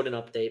 they showed an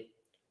update.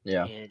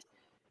 Yeah.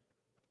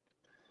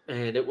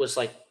 And it was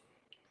like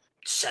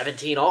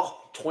 20-17.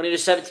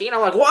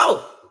 I'm like,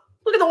 whoa,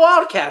 look at the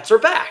Wildcats, they're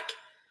back.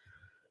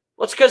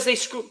 Well, that's because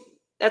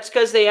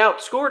they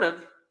outscored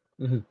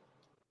them.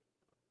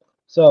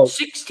 So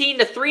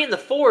 16-3 in the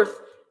fourth,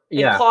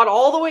 and clawed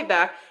all the way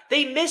back.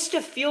 They missed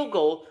a field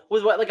goal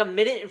with like a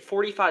minute and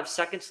 45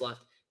 seconds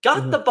left.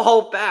 Got the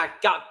ball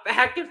back, got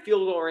back in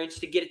field goal range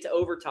to get it to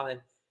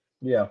overtime.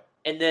 Yeah.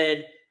 And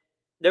then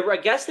there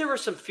were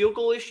some field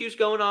goal issues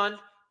going on,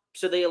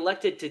 so they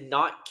elected to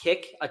not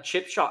kick a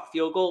chip shot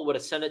field goal, would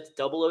have sent it to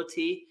double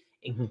OT,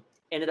 and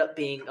ended up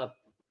being a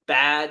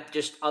bad,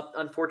 just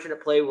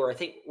unfortunate play where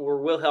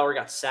Will Heller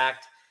got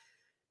sacked.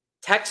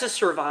 Texas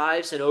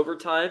survives in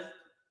overtime.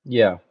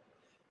 Yeah.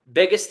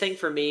 Biggest thing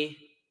for me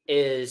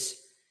is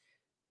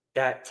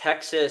that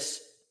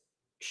Texas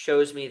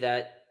shows me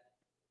that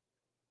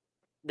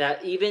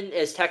even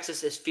as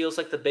Texas feels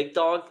like the big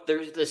dog,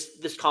 there's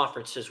this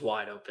conference is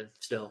wide open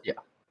still. Yeah.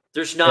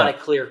 There's not a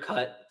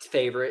clear-cut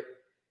favorite.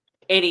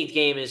 Any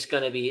game is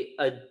going to be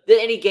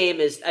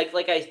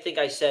like I think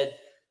I said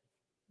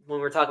when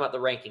we were talking about the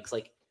rankings,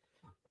 like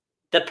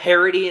the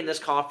parity in this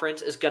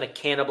conference is going to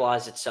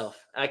cannibalize itself.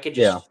 I can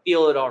just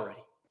feel it already.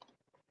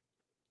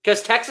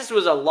 Because Texas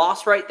was a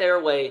loss right there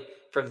away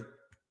from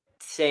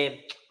saying,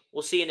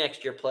 we'll see you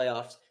next year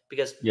playoffs,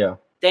 because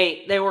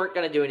they weren't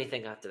going to do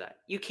anything after that.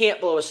 You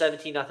can't blow a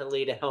 17-0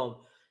 lead at home.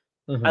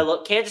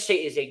 Kansas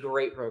State is a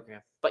great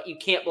program, but you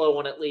can't blow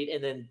one at lead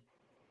and then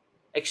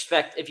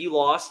expect to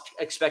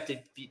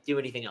do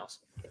anything else.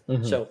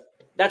 So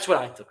that's what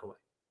I took away.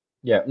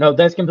 Yeah, no,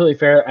 that's completely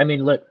fair. I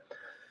mean, look,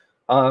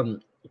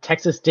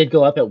 Texas did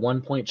go up at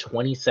 1 point,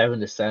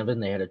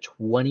 27-7. They had a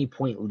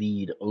 20-point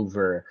lead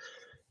over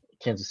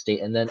Kansas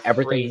State, and then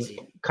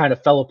everything kind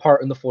of fell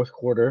apart in the fourth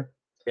quarter.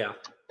 Yeah,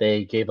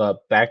 they gave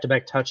up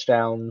back-to-back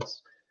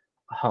touchdowns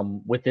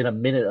within a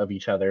minute of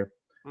each other,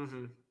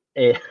 and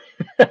they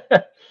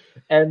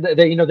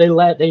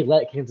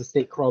let Kansas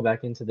State crawl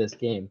back into this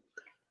game.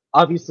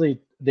 Obviously,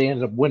 they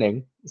ended up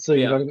winning, so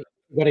you got to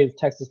give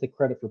Texas the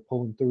credit for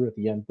pulling through at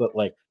the end. But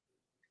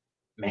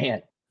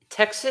man,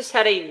 Texas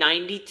had a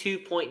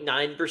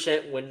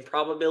 92.9% win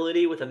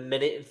probability with a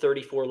minute and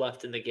 34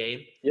 left in the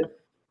game. Yep,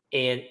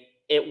 and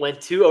it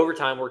went to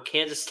overtime where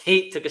Kansas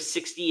State took a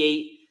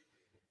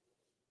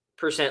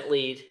 68%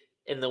 lead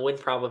in the win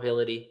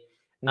probability.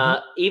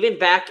 Even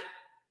back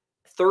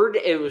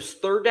it was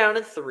third down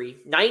and 3,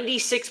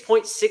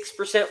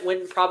 96.6%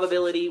 win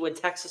probability when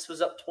Texas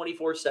was up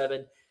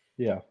 24-7.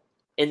 Yeah.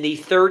 In the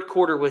third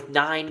quarter with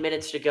 9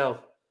 minutes to go,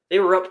 they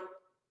were up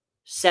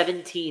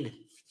 17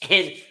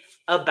 and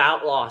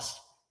about lost.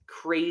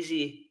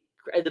 Crazy.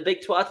 The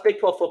Big 12, that's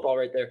Big 12 football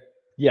right there.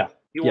 Yeah.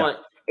 You want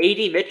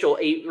A.D. Mitchell,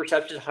 8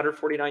 receptions,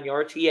 149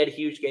 yards. He had a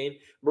huge game.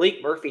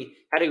 Malik Murphy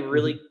had a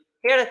really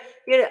he had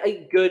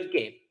a good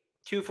game.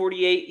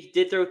 248. He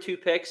did throw 2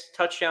 picks,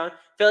 touchdown. I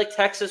feel like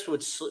Texas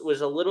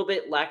was a little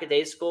bit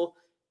lackadaisical.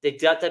 They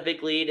got that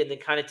big lead and then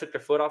kind of took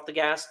their foot off the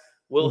gas.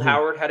 Will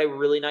Howard had a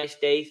really nice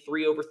day.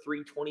 3 over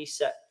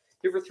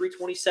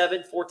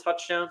 327, 4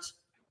 touchdowns.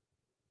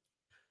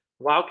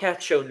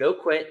 Wildcats show no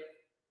quit.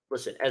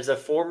 Listen, as a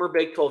former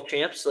Big 12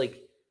 champs,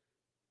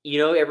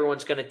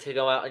 everyone's going to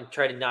go out and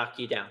try to knock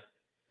you down.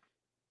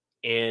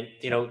 And,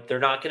 they're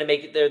not going to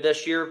make it there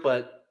this year,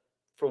 but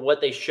for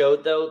what they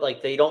showed, though,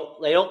 they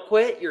don't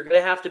quit. You're going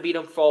to have to beat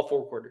them for all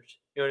 4 quarters.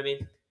 You know what I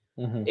mean?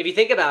 If you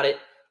think about it,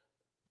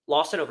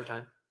 lost in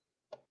overtime.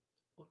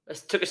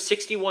 It took a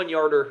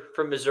 61-yarder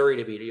from Missouri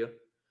to beat you.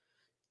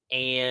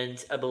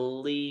 And I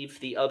believe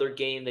the other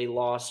game they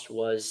lost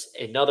was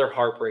another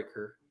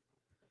heartbreaker.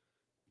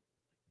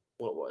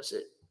 What was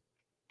it?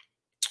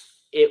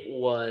 It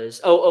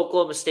was,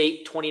 Oklahoma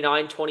State,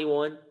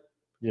 29-21.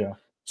 Yeah.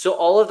 So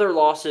all of their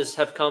losses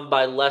have come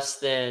by less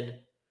than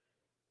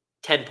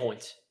 10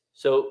 points.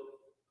 So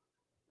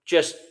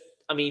just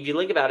I mean, if you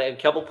think about it,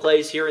 a couple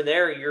plays here and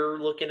there, you're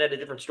looking at a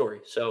different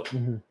story. So,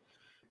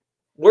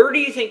 where do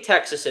you think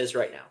Texas is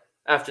right now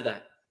after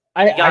that?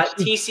 You got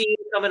TCU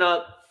coming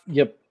up.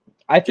 Yep.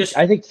 I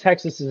think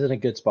Texas is in a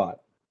good spot.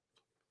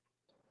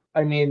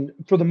 I mean,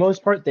 for the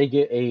most part, they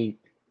get a.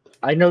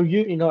 I know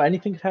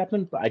anything could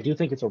happen, but I do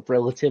think it's a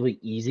relatively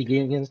easy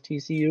game against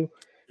TCU,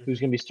 who's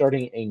going to be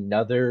starting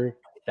another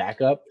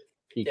backup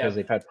because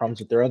they've had problems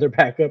with their other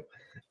backup.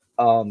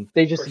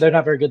 They're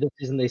not very good this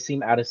season. They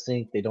seem out of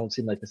sync. They don't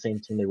seem like the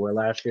same team they were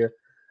last year.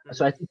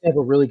 So I think they have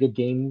a really good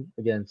game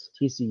against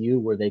TCU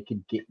where they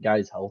could get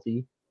guys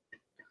healthy.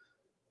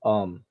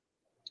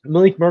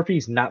 Malik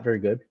Murphy's not very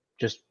good.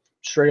 Just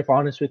straight up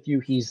honest with you,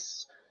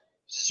 he's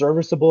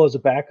serviceable as a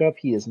backup.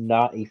 He is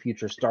not a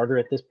future starter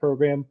at this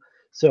program.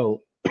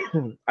 So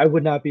I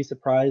would not be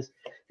surprised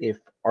if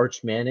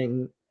Arch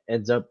Manning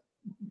ends up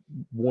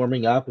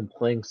warming up and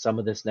playing some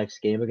of this next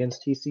game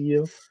against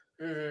TCU.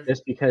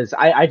 Just because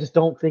I just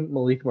don't think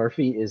Malik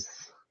Murphy he's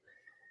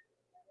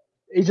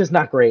just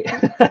not great.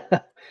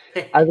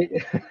 I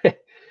mean,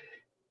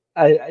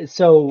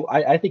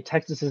 I think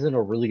Texas is in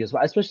a really good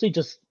spot, especially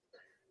just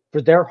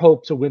for their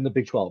hope to win the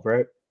Big 12,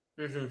 right?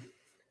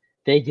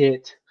 They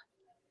get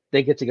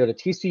to go to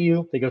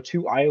TCU, they go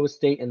to Iowa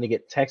State, and they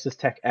get Texas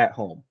Tech at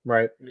home,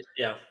 right?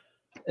 Yeah.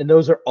 And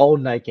those are all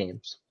night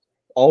games.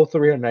 All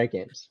three are night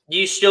games. Do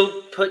you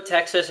still put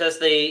Texas as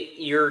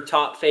your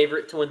top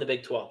favorite to win the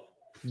Big 12?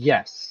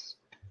 Yes.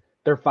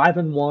 They're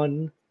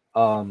 5-1.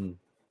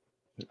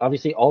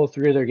 Obviously, all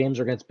three of their games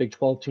are against Big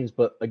 12 teams,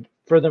 but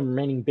for the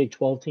remaining Big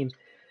 12 teams,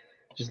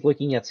 just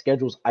looking at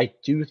schedules, I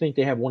do think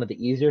they have one of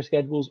the easier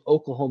schedules.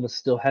 Oklahoma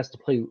still has to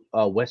play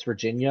West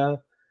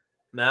Virginia.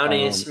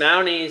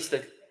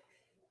 Mounties.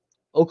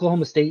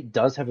 Oklahoma State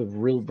does have a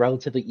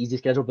relatively easy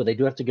schedule, but they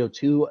do have to go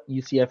to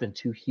UCF and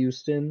to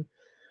Houston.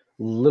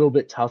 A little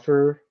bit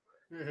tougher.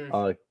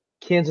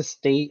 Kansas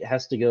State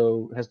has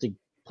to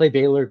play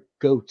Baylor,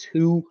 go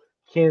to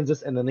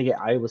Kansas, and then they get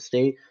Iowa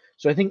State.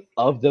 So I think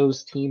of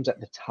those teams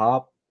at the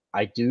top,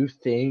 I do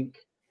think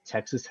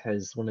Texas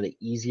has one of the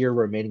easier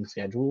remaining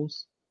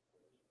schedules.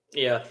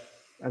 Yeah.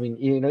 I mean,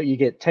 you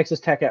get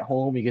Texas Tech at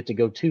home. You get to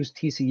go to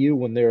TCU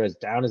when they're as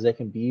down as they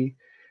can be.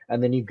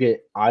 And then you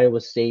get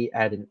Iowa State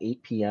at an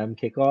 8 p.m.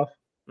 kickoff.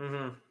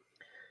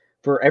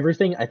 For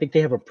everything, I think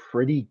they have a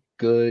pretty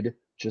good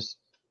just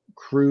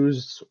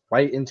cruise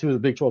right into the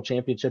Big 12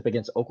 championship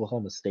against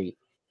Oklahoma State.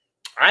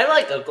 I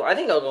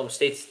think Oklahoma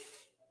State's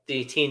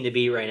the team to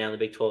beat right now in the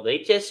Big 12. They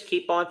just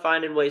keep on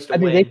finding ways to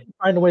win. They keep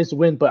finding ways to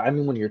win, but I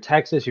mean, when you're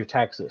Texas,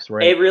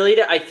 right? It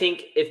really. I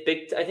think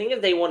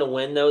if they want to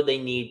win, though, they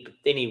need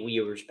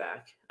Ewers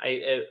back.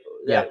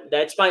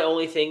 That's my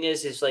only thing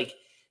is like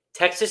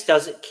Texas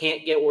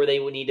can't get where they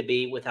would need to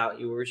be without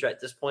Ewers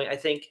at this point, I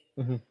think.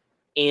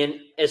 And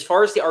as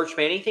far as the Arch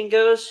Manning thing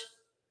goes,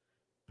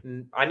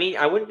 I mean,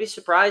 I wouldn't be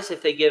surprised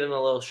if they give him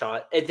a little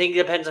shot. I think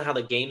it depends on how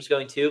the game's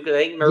going too, because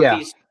I think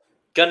Murphy's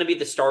going to be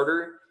the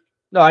starter.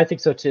 No, I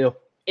think so too.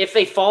 If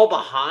they fall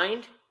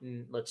behind,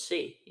 let's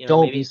see.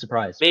 Don't be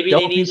surprised. Maybe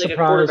they need a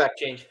quarterback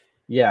change.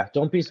 Yeah,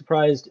 don't be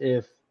surprised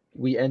if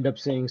we end up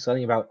seeing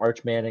something about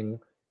Arch Manning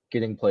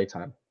getting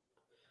playtime.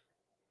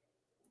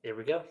 There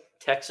we go.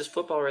 Texas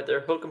football right there.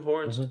 Hook 'em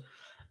horns.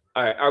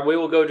 All right, we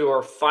will go to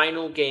our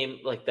final game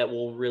that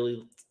we'll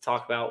really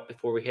talk about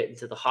before we hit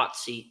into the hot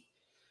seat.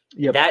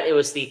 Yep. It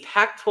was the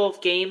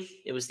Pac-12 game.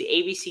 It was the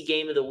ABC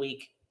game of the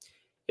week.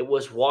 It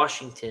was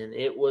Washington.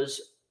 It was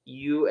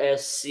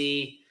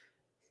USC.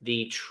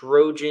 The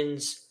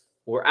Trojans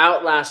were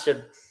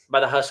outlasted by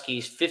the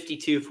Huskies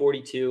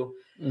 52-42.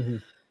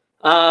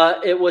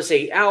 It was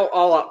a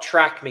all-out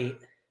track meet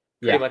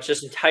pretty much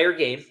this entire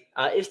game.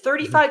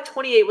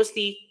 35-28 was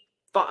the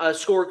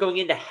score going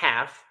into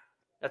half.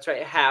 That's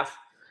right, half.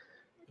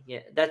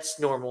 Yeah, that's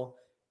normal.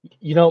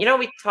 We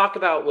talk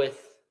about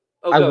with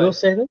I will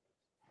say that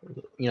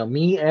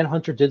me and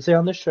Hunter did say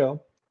on this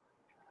show,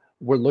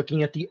 we're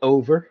looking at the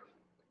over.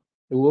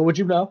 What would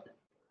you know?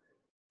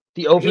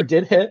 The over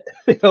did hit.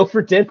 The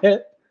over did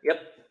hit.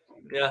 Yep.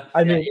 Yeah.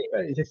 I mean,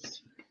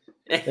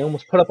 they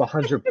almost put up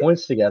 100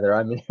 points together.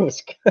 I mean, it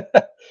was.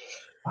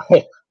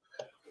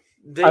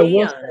 I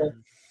will say,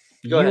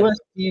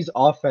 USC's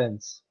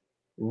offense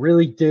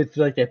really did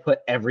feel like they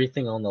put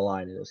everything on the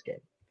line in this game.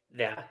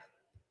 Yeah.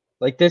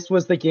 This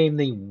was the game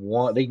they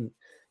won.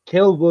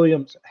 Caleb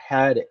Williams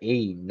had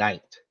a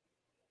night.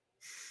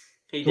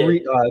 He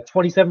did.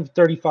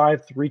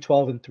 27-35,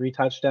 312, and 3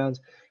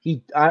 touchdowns.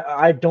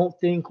 I don't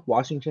think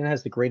Washington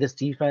has the greatest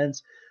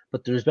defense,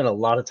 but there's been a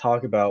lot of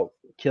talk about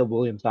Caleb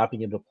Williams not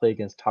being able to play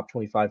against top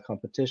 25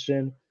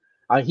 competition.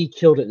 He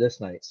killed it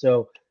this night.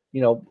 So,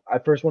 I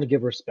first want to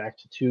give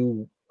respect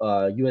to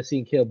USC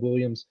and Caleb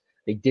Williams.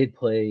 They did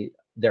play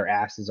their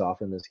asses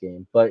off in this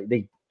game, but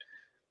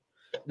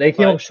they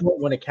came up short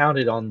when it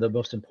counted on the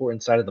most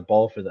important side of the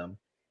ball for them.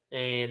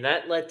 And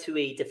that led to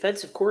a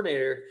defensive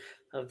coordinator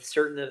of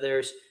certain of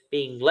theirs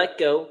being let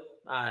go.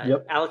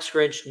 Alex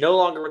Grinch no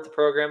longer with the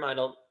program. I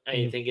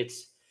think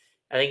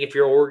if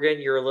you're Oregon,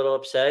 you're a little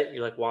upset.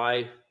 You're like,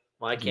 why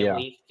can't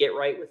we get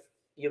right with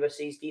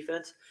USC's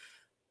defense?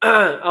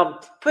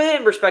 Put it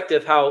in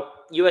perspective how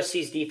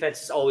USC's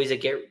defense is always a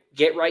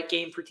get right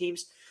game for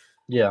teams.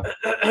 Yeah.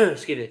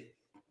 Excuse me.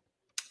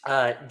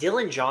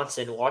 Dylan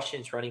Johnson,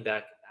 Washington's running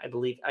back, I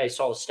believe I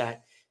saw a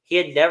stat. He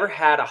had never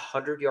had a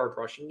 100-yard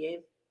rushing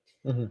game.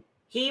 Mm-hmm.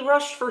 He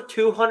rushed for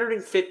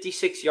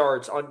 256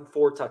 yards on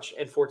four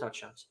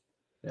touchdowns.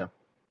 Yeah.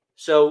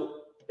 So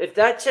if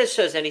that just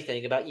says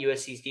anything about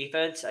USC's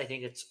defense, I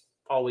think it's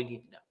all we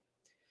need to know.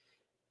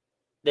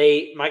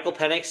 Michael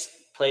Penix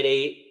played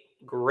a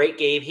great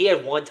game. He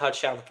had one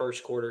touchdown in the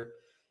first quarter.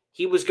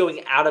 He was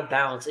going out of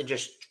bounds and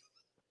just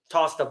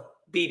tossed a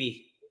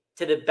BB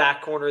to the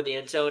back corner of the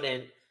end zone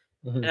and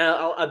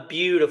a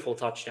beautiful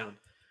touchdown.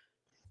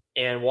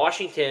 And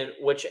Washington,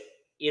 which,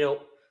 at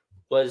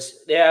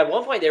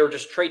one point they were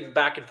just trading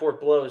back and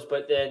forth blows,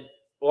 but then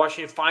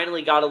Washington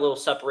finally got a little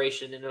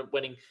separation and ended up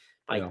winning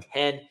by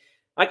 10.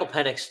 Michael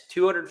Penix,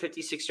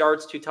 256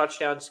 yards, 2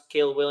 touchdowns.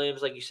 Caleb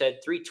Williams, like you said,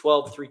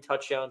 312, 3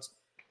 touchdowns.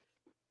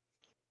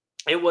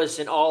 It was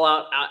an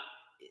all-out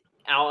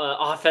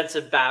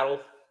offensive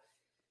battle.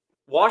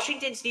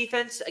 Washington's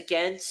defense,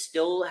 again,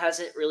 still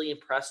hasn't really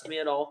impressed me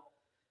at all.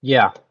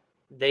 Yeah.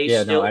 They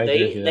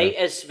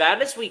as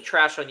bad as we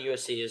trash on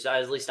USC,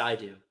 at least I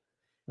do.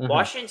 Mm-hmm.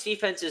 Washington's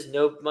defense is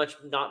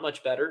not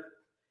much better.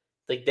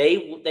 Like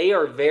they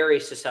are very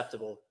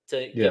susceptible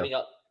to giving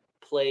up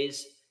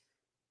plays,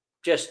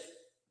 just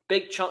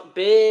big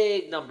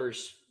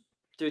numbers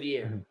through the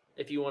air,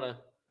 if you want to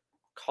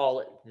call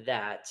it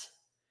that.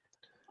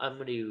 I'm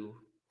going to.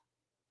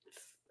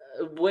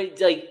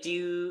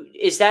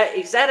 Is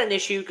that an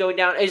issue going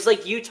down? It's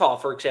like Utah,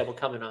 for example,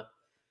 coming up.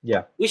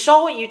 Yeah, we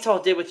saw what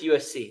Utah did with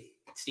USC's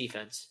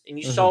defense, and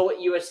you saw what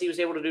USC was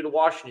able to do to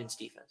Washington's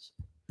defense.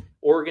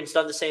 Oregon's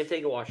done the same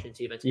thing to Washington's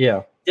defense.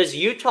 Yeah. Does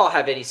Utah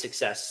have any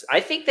success? I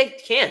think they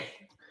can.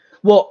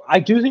 Well, I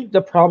do think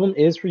the problem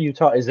is for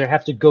Utah is they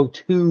have to go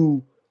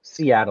to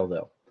Seattle,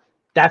 though.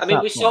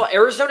 We saw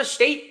Arizona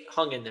State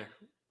hung in there.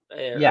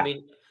 Yeah.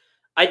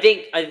 I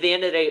think at the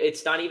end of the day,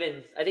 it's not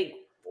even. I think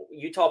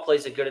Utah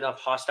plays a good enough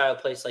hostile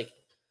place. Like,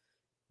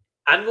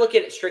 I'm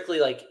looking at strictly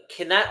like,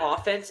 can that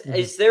offense?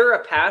 Is there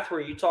a path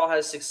where Utah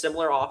has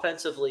similar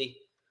offensively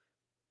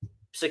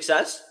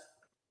success?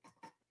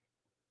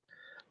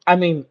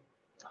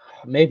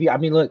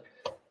 Maybe. Look,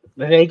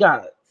 they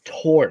got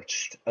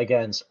torched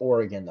against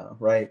Oregon, though,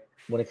 right?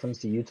 When it comes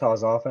to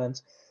Utah's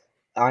offense,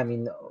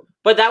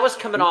 but that was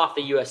coming off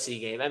the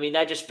USC game.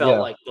 That just felt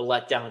like the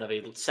letdown of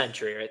a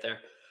century right there.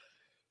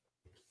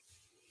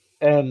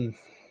 And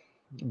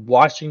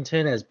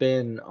Washington has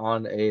been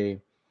on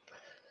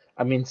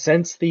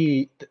since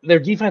their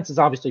defense is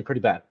obviously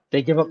pretty bad.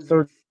 They give up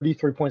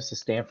 33 points to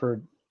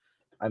Stanford.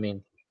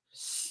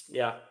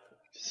 Yeah.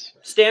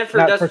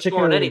 Stanford doesn't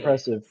score on anybody.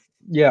 Impressive.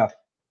 Yeah.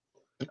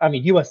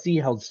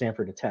 USC held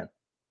Stanford to 10.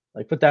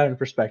 Like, put that in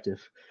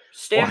perspective.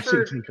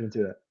 Washington couldn't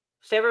do that.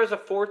 Stanford was a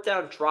 4th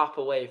down drop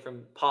away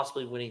from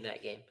possibly winning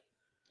that game.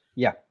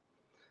 Yeah.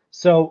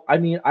 So,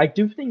 I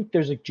do think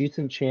there's a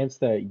decent chance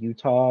that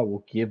Utah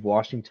will give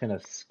Washington a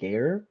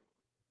scare.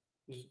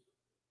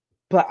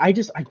 But I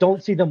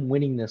don't see them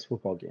winning this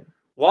football game.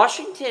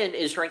 Washington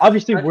is ranked.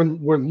 Obviously,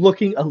 we're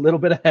looking a little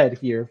bit ahead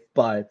here,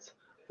 but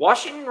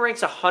Washington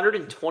ranks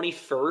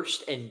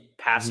 121st in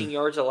passing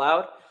yards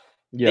allowed.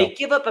 Yeah. They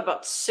give up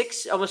about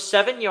almost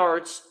 7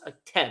 yards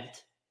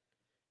attempt,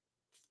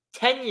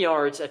 10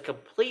 yards a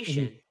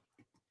completion,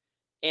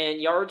 and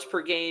yards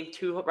per game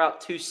about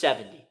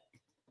 270.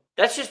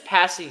 That's just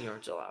passing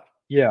yards allowed.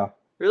 Yeah.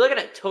 You're looking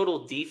at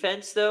total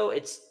defense, though.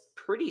 It's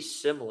pretty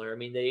similar.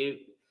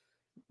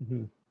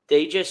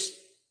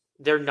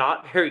 They're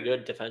not very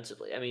good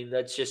defensively.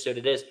 That's just what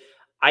it is.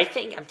 I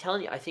think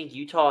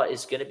Utah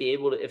is going to be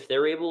able to, if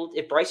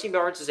Bryson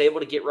Barnes is able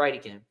to get right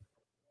again.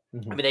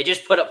 They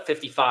just put up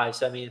 55.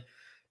 So,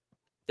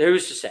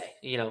 who's to say?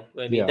 They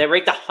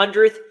ranked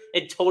 100th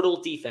in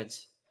total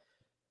defense.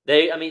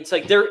 It's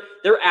like they're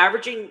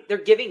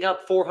giving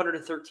up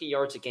 413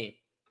 yards a game.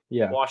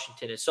 Yeah.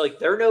 Washington is. So,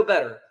 they're no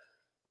better.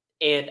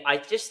 And I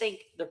just think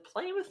they're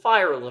playing with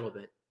fire a little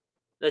bit,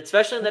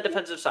 especially on the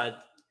defensive side.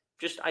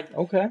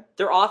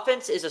 Their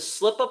offense is a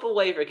slip up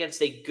away against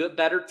a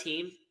better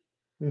team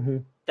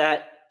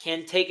that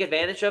can take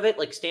advantage of it.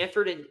 Like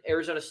Stanford and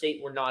Arizona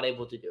State were not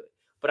able to do it.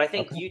 But I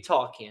think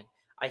Utah can.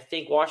 I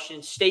think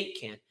Washington State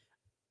can.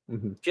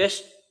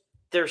 Just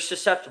they're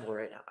susceptible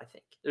right now. I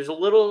think there's a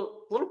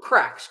little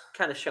cracks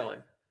kind of showing.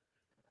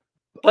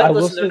 But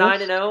listen, they're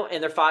 9-0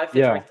 and they're 5th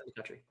ranked in the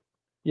country.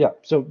 Yeah,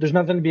 so there's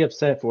nothing to be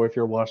upset for if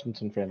you're a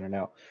Washington fan right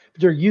now.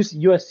 If you're a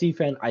USC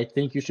fan, I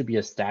think you should be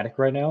ecstatic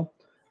right now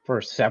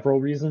for several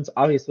reasons.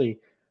 Obviously,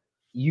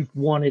 you've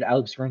wanted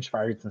Alex Grinch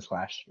fired since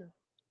last year.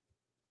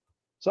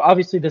 So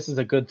obviously this is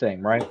a good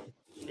thing, right?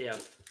 Yeah.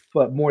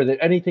 But more than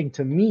anything,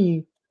 to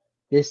me,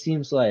 this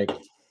seems like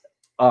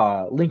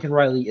Lincoln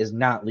Riley is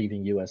not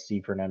leaving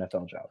USC for an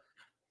NFL job.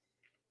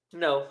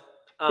 No.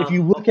 If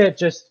you look at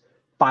just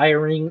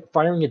firing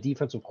a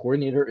defensive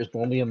coordinator is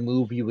normally a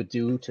move you would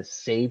do to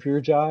save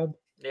your job.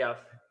 Yeah.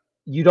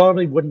 You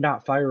normally would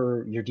not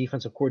fire your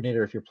defensive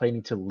coordinator if you're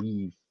planning to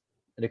leave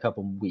in a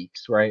couple of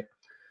weeks, right?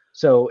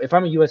 So if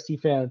I'm a USC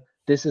fan,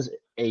 this is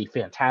a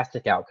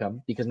fantastic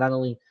outcome because not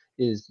only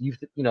is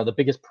the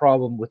biggest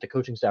problem with the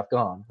coaching staff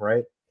gone,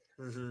 right?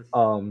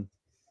 Mm-hmm.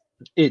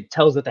 It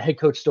tells that the head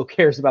coach still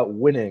cares about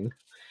winning,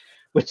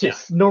 which Yeah.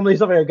 is normally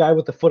something a guy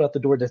with the foot out the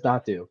door does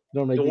not do.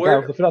 Normally, the guy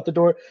with the foot out the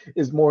door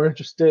is more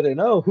interested in,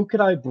 who can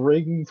I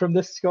bring from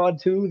this squad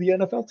to the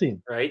NFL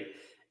team? Right.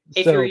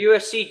 If you're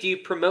USC, do you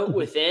promote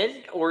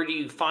within or do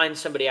you find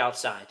somebody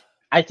outside?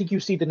 I think you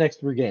see the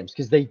next 3 games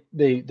because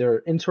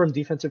their interim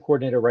defensive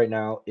coordinator right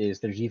now is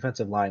their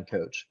defensive line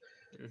coach.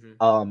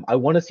 Mm-hmm. I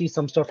want to see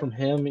some stuff from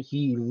him.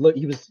 He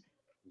was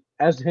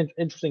as an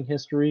interesting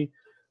history.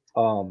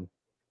 I'll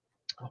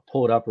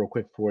pull it up real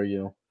quick for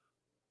you.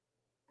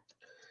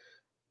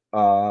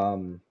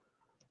 One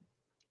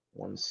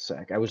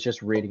sec. I was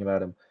just reading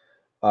about him.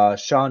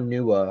 Sean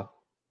Nua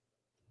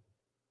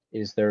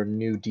is their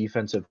new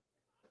defensive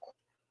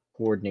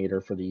coordinator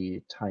for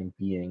the time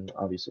being.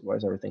 Obviously, why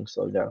is everything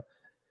slowed down?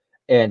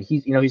 And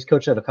he's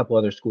coached at a couple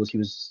other schools. He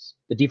was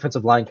the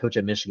defensive line coach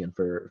at Michigan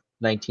for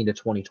 19 to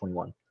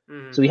 2021.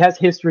 Mm-hmm. So he has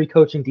history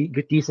coaching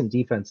decent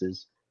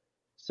defenses.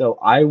 So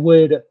I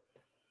would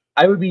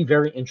be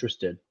very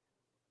interested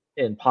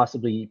in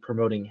possibly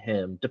promoting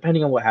him,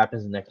 depending on what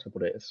happens in the next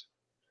couple of days.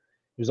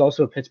 He was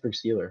also a Pittsburgh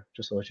Steeler,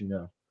 just to let you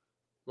know.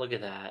 Look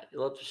at that.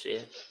 Love to see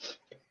it.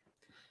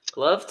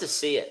 Love to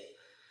see it.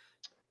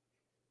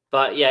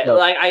 But yeah,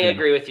 I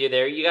agree with you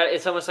there.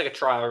 It's almost like a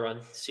trial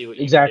run. See what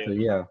you can do.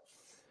 Yeah.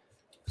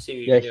 See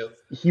what you can do.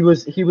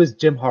 He was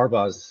Jim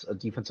Harbaugh's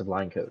defensive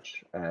line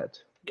coach at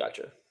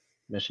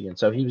Michigan.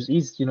 So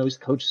he's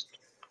coached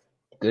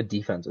good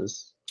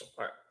defenses.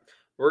 All right.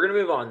 We're gonna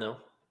move on though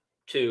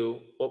to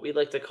what we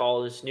like to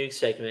call this new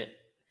segment,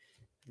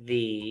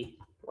 the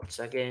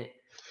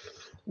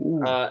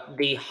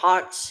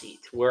hot seat,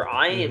 where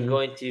I am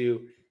going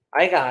to.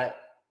 I got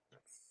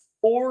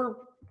 4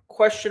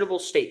 questionable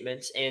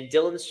statements, and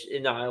Dylan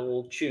and I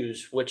will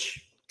choose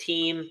which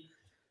team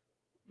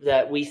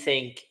that we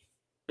think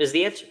is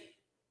the answer.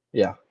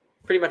 Yeah.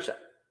 Pretty much that.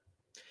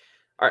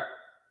 All right.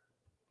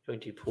 Going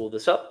to pull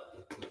this up.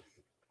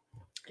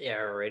 Yeah,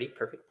 already.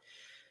 Perfect.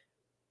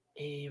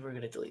 And we're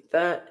going to delete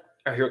that.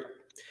 All right, here we go.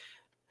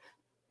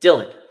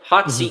 Dylan,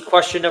 hot seat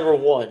question number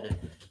 1.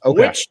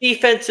 Okay. Which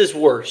defense is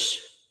worse,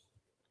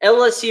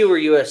 LSU or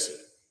USC?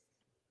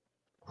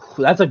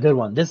 That's a good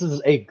one. This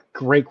is a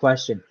great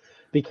question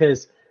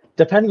because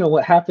depending on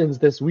what happens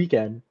this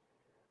weekend,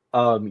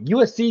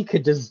 USC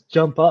could just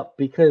jump up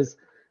because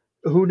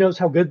who knows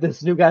how good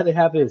this new guy they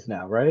have is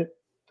now, right?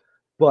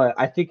 But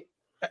I think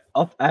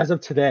as of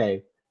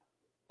today,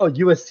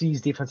 USC's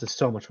defense is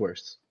so much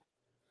worse.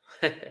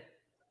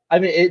 I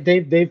mean,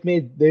 they've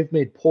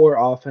made poor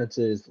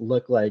offenses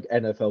look like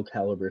NFL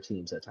caliber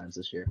teams at times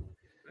this year.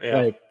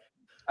 Yeah. Like,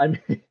 I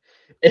mean,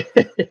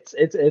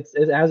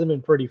 it hasn't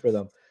been pretty for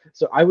them.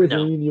 So I would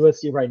lean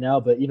USC right now,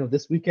 but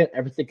this weekend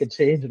everything could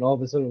change, and all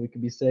of a sudden we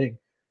could be saying,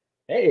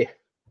 "Hey,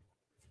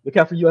 look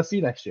out for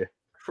USC next year."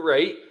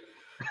 Right.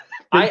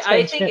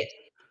 I think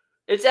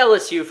it's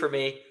LSU for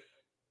me.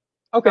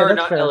 Okay, or that's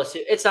not fair.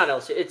 LSU. It's not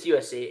LSU. It's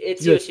USC.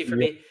 It's USC for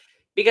me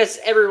because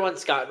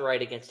everyone's gotten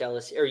right against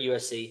LSU or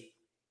USC.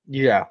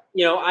 Yeah.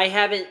 I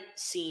haven't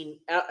seen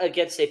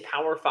against a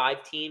Power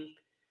 5 team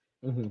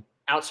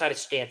outside of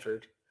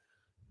Stanford.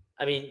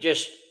 I mean,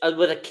 just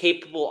with a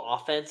capable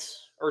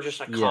offense or just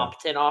a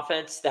competent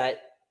offense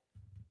that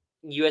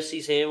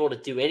USC's able to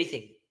do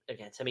anything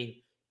against. I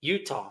mean,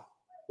 Utah,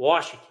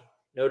 Washington,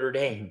 Notre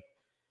Dame.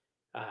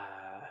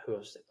 Who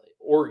else they play?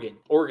 Oregon.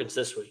 Oregon's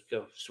this week.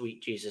 Oh,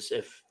 sweet Jesus.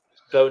 If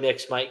Bo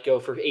Nix might go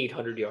for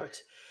 800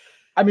 yards.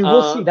 I mean,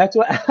 we'll see. That's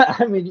what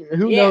I mean.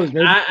 Who knows?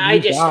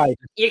 Maybe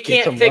you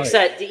can't fix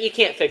that. You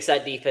can't fix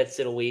that defense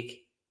in a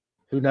week.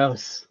 Who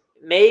knows?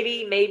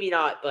 Maybe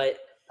not, but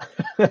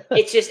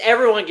it's just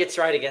everyone gets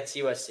right against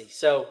USC.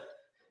 So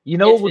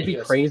what would be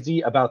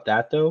crazy about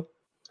that though?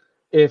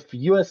 If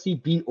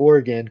USC beat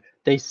Oregon,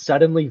 they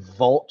suddenly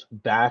vault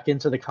back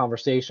into the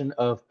conversation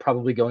of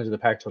probably going to the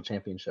Pac-12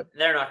 championship.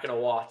 They're not going to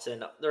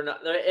Watson. They're not.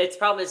 It's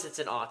problem is it's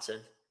in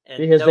Autzen, and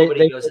because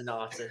nobody goes into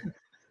Autzen.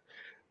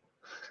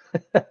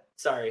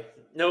 Sorry,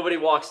 nobody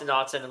walks in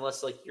Autzen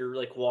unless you're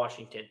like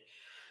Washington.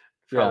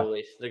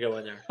 Probably they go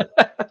in there.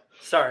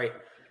 Sorry.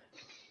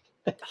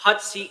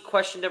 Hot seat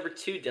question number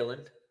 2,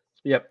 Dylan.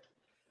 Yep.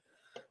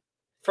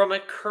 From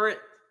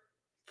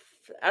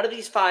out of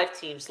these 5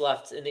 teams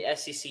left in the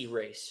SEC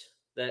race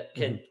that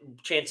can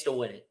chance to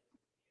win it,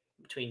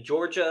 between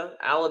Georgia,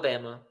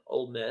 Alabama,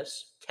 Ole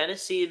Miss,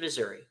 Tennessee, and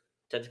Missouri.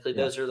 Technically,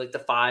 those are the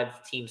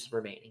 5 teams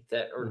remaining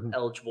that are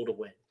eligible to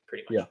win,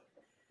 pretty much. Yeah.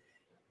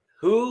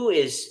 Who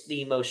is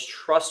the most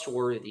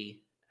trustworthy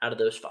out of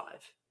those 5?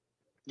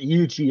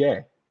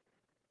 UGA.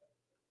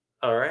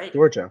 All right.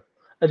 Georgia.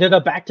 They're the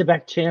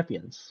back-to-back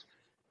champions.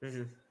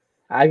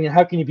 I mean,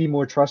 how can you be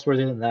more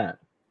trustworthy than that?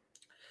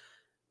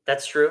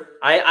 That's true.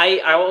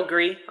 I will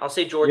agree. I'll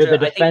say Georgia. You're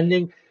the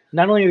defending.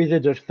 Not only are you the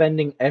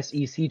defending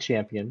SEC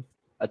champion,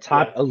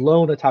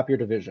 alone atop your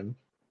division.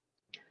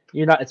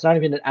 It's not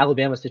even an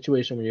Alabama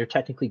situation where you're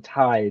technically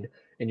tied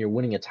and you're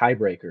winning a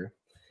tiebreaker.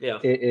 Yeah.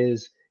 It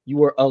is you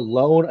were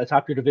alone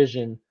atop your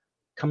division,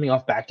 coming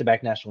off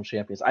back-to-back national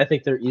champions. I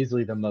think they're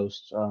easily the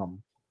most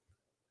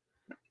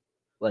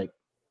absolutely.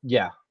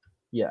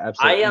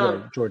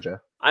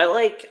 Georgia.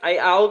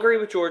 I'll agree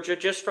with Georgia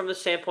just from the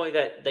standpoint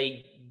that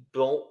they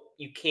don't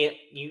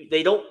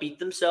beat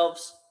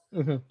themselves.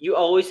 Mm-hmm. You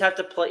always have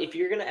to play. If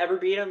you're going to ever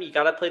beat them, you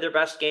got to play their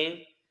best game.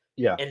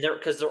 Yeah. And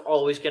because they're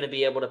always going to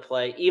be able to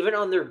play, even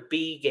on their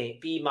B game,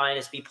 B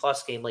minus, B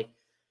plus game, like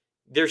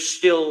they're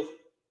still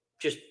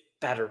just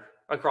better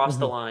across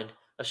the line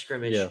of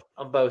scrimmage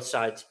on both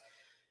sides.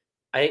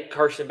 I think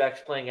Carson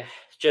Beck's playing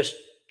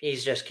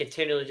he's just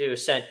continually to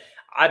ascend.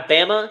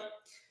 Bama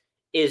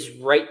is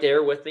right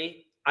there with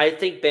me. I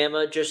think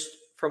Bama, just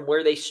from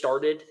where they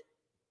started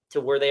to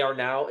where they are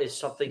now, is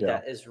something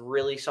that is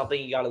really something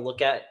you got to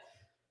look at.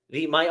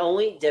 My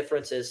only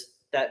difference is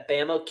that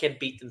Bama can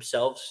beat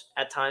themselves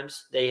at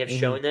times. They have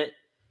shown that,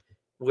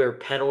 where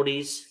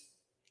penalties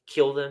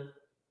kill them.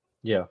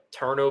 Yeah.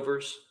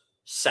 Turnovers,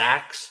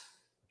 sacks,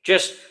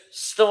 just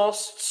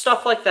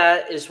stuff like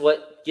that is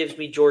what gives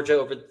me Georgia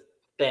over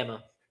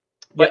Bama.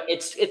 But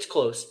it's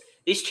close.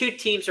 These two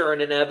teams are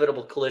an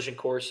inevitable collision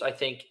course, I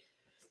think.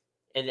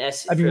 And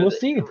we'll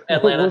see.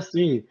 Atlanta. We'll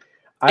see.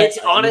 I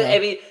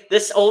mean,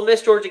 this Ole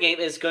Miss Georgia game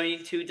is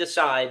going to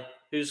decide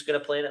who's going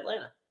to play in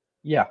Atlanta.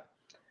 Yeah.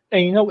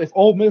 And, if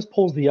Ole Miss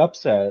pulls the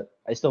upset,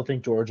 I still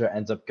think Georgia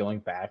ends up going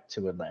back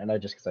to Atlanta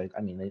just because,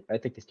 I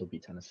think they still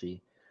beat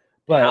Tennessee.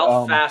 But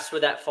how fast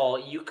would that fall?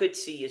 You could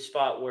see a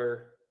spot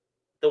where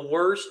the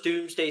worst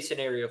doomsday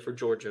scenario for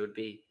Georgia would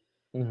be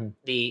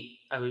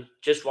I was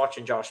just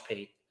watching Josh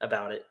Pate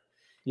about it.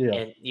 Yeah.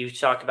 And you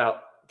talk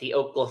about the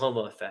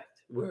Oklahoma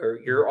effect, where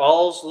you're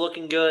all's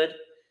looking good.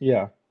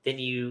 Yeah. Then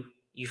you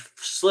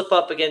slip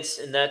up against,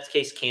 in that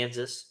case,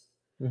 Kansas.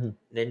 And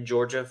then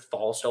Georgia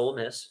falls to Ole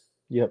Miss.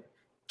 Yep.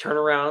 Turn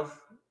around.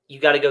 You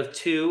got to go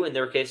to, in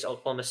their case,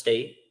 Oklahoma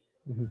State.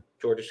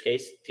 Georgia's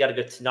case, you got to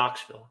go to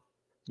Knoxville.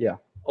 Yeah.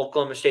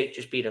 Oklahoma State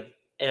just beat them.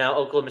 And now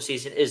Oklahoma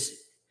season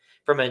is,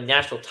 from a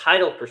national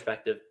title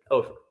perspective,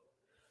 over.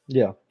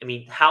 Yeah. I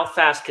mean, how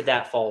fast could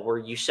that fall where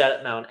you set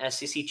up now an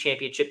SEC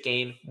championship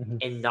game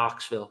in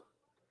Knoxville?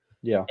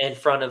 Yeah. In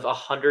front of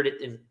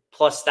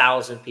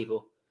 100,000+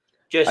 people.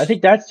 I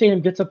think that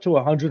stadium gets up to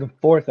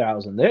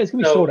 104,000. It's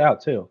going to be sold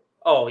out too.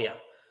 Oh, yeah.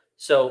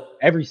 So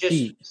every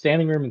seat,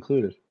 standing room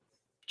included.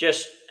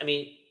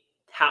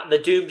 How the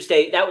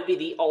doomsday, that would be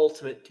the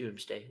ultimate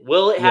doomsday.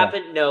 Will it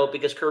happen? No,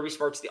 because Kirby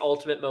Smart's the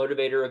ultimate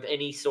motivator of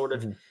any sort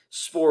of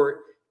sport.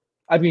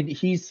 I mean,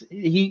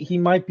 he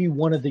might be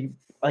one of the,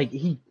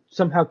 he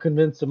somehow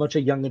convinced a bunch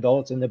of young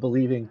adults into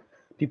believing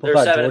people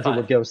thought Georgia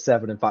would go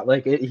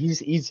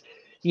 7-5.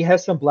 He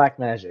has some black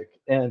magic,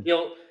 and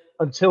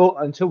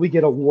until we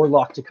get a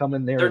Warlock to come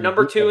in there, they're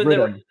number 2 in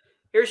their.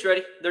 Here's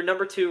ready. They're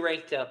number 2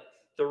 ranked up.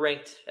 They're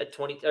ranked at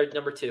 20 or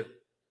number 2.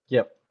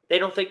 Yep. They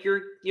don't think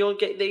you'll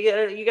get.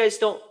 You guys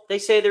don't. They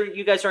say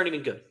you guys aren't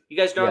even good. You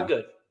guys aren't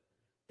good.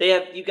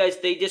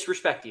 They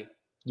disrespect you.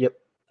 Yep.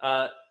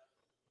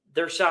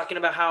 They're talking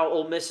about how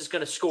Ole Miss is going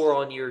to score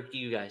on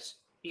you guys.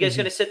 You guys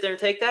going to sit there and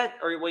take that,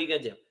 or what are you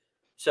going to do?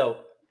 So,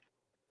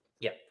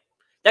 yeah.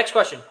 Next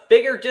question.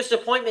 Bigger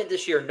disappointment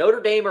this year,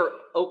 Notre Dame or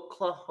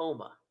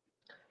Oklahoma?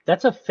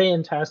 That's a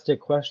fantastic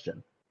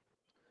question.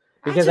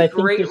 Because that's a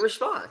great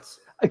response.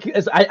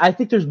 Because I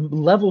think there's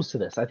levels to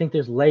this. I think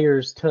there's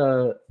layers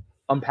to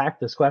unpack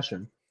this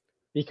question.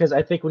 Because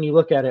I think when you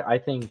look at it, I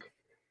think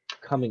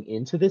coming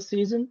into this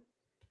season,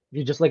 if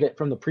you just look at it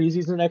from the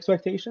preseason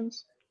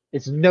expectations,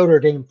 it's Notre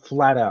Dame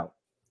flat out.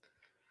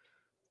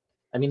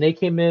 I mean, they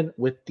came in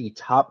with the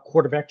top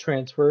quarterback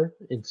transfer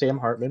in Sam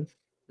Hartman.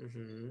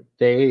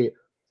 They,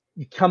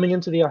 coming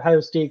into the Ohio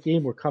State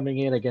game, were coming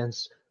in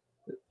against,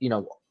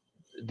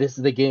 this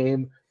is the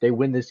game. They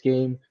win this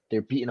game.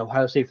 They're beating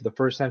Ohio State for the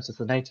first time since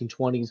the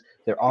 1920s.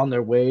 They're on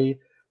their way,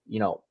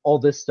 all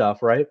this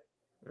stuff, right?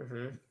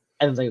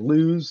 And they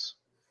lose,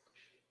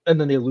 and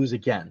then they lose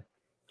again.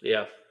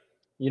 Yeah.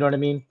 You know what I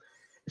mean?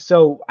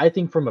 So I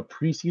think from a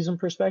preseason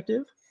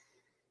perspective,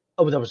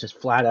 that was just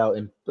flat out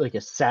and like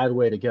a sad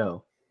way to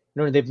go.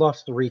 They've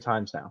lost 3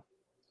 times now.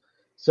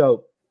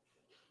 So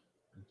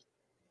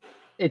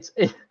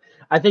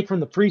I think from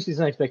the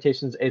preseason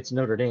expectations, it's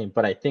Notre Dame.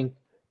 But I think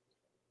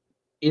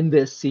in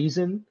this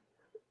season,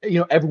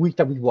 every week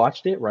that we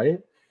watched it, right,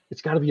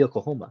 it's got to be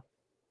Oklahoma.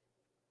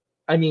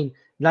 I mean,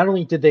 not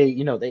only did they,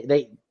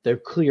 they're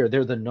clear,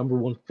 they're the number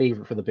 1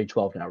 favorite for the Big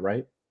 12 now,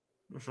 right?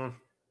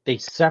 They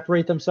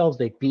separate themselves.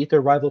 They beat their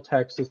rival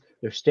Texas.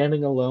 They're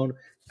standing alone,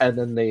 and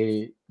then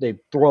they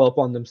throw up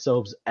on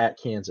themselves at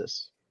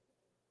Kansas.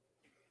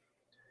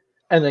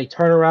 And they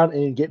turn around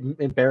and get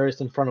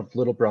embarrassed in front of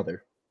little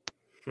brother.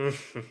 You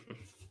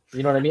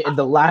know what I mean? In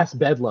the last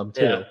bedlam,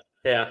 too.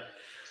 Yeah.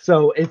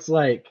 So it's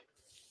like,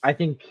 I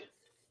think,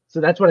 so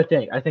that's what I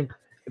think. I think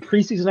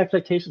preseason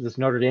expectations is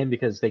Notre Dame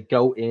because they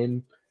go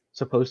in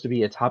supposed to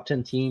be a top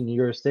 10 team.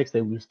 Year 6,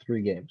 they lose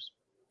 3 games.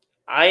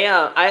 I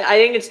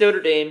think it's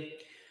Notre Dame.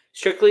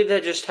 Strictly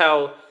that just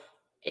how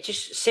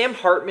Sam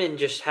Hartman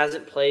just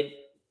hasn't played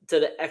to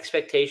the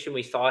expectation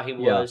we thought he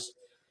was.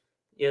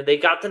 They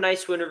got the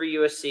nice win over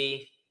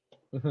USC.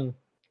 Mm-hmm.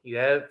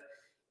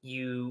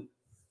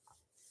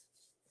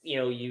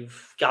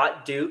 You've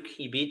got Duke.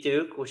 You beat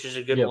Duke, which is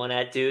a good Yep. one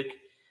at Duke,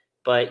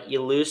 but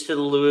you lose to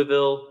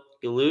Louisville.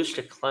 You lose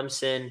to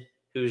Clemson,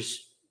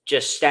 who's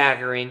just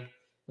staggering.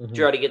 Mm-hmm.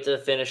 Try to get to the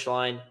finish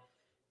line.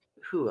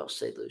 Who else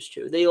they lose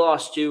to? They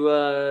lost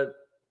to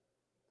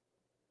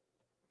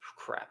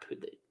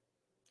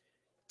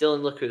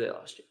Dylan, look who they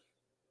lost to.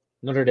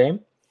 Notre Dame.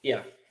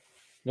 Yeah.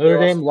 Notre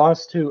Dame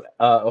lost to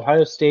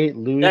Ohio State, That's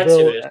who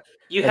Louisville. it is.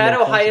 You and had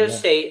then Ohio Clemson, yeah.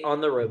 State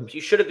on the ropes.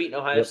 You should have beaten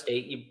Ohio Yep.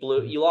 State. You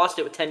Mhm. You lost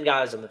it with 10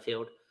 guys on the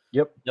field.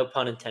 Yep. No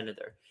pun intended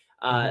there.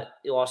 Mhm.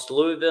 You lost to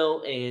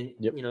Louisville, and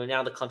Yep.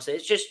 now the Clemson.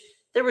 It's just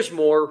there was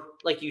more,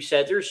 like you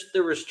said.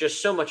 There was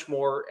just so much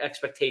more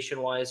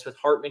expectation wise with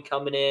Hartman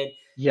coming in.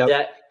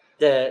 Yep.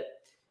 That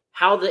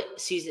how the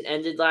season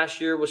ended last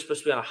year was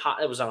supposed to be on a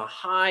high. It was on a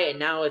high, and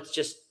now it's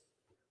just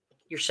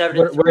you're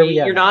 7-3. Where are we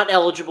at You're now? not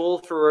eligible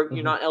for Mhm.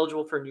 you're not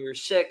eligible for New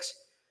Year's 6.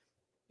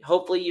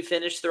 Hopefully, you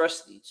finish the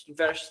rest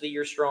of the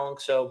year strong.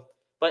 So,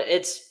 but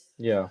it's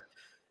Yeah.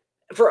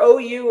 for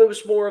OU, it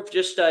was more of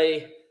just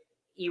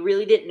you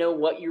really didn't know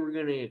what you were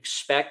going to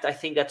expect. I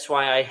think that's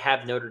why I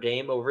have Notre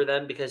Dame over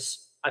them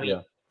because,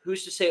 Yeah.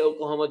 who's to say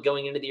Oklahoma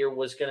going into the year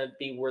was going to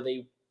be where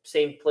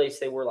same place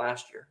they were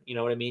last year? You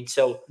know what I mean?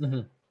 So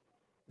Mhm.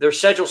 their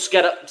schedule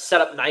set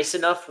up nice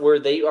enough where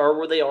they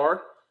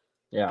are.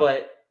 Yeah.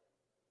 But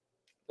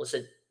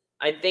listen,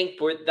 I think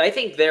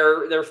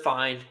they're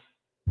fine.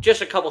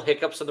 Just a couple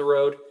hiccups on the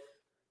road,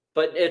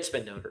 but it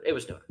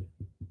was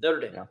Notre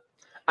Dame. Yeah.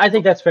 I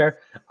think that's fair.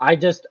 I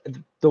just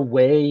the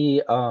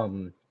way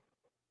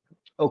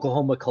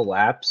Oklahoma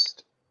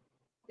collapsed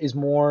is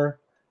more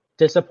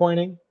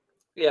disappointing.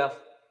 Yeah.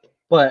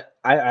 But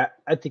I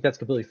think that's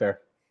completely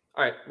fair.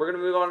 All right, we're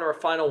gonna move on to our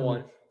final Mhm.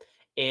 one,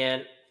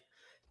 and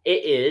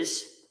it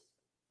is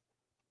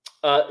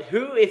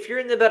who, if you're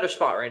in the better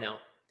spot right now,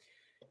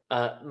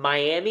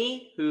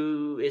 Miami,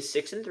 who is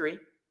 6-3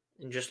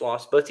 and just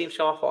lost. Both teams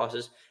come off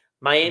losses.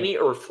 Miami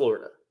or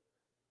Florida?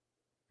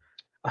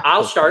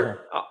 I'll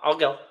start. I'll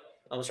go. I'm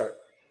gonna start.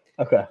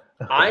 Okay.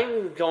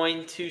 I'm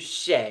going to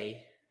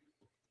say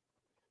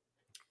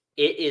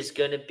it is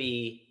going to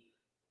be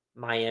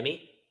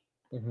Miami,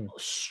 Mhm.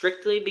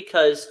 strictly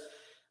because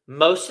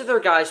most of their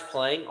guys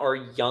playing are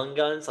young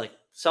guns. Like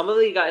some of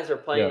the guys are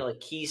playing Yeah.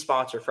 like key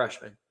spots are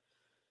freshmen,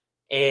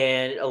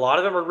 and a lot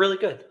of them are really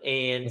good.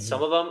 And Mhm.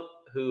 some of them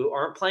who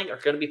aren't playing are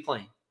going to be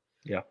playing.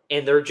 Yeah.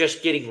 And they're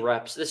just getting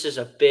reps. This is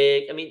a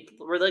big.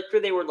 We're like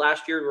where they were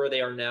last year, where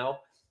they are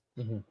now.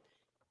 Mhm.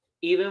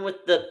 Even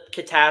with the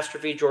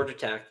catastrophe Georgia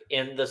Tech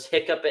and this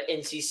hiccup at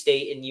NC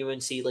State and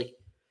UNC, like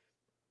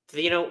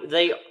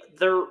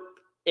they're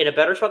in a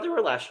better spot than they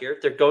were last year.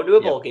 They're going to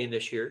a bowl game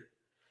this year.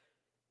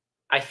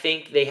 I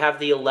think they have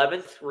the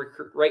 11th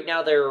right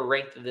now. They're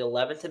ranked the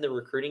 11th in the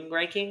recruiting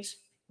rankings.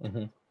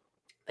 Mm-hmm.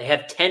 They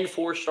have 10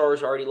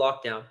 4-stars already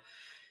locked down.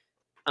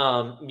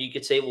 You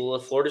could say, well,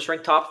 if Florida's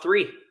ranked top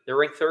 3, they're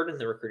ranked 3rd in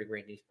the recruiting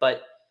rankings,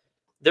 but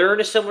they're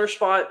in a similar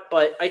spot.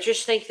 But I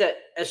just think that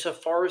as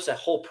far as the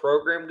whole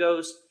program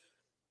goes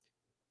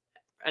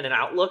and an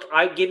outlook,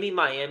 I give me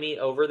Miami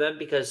over them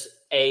because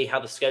A, how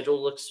the schedule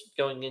looks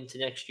going into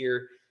next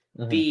year.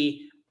 Mm-hmm.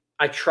 B,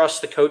 I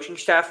trust the coaching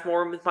staff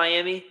more with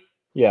Miami.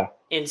 Yeah.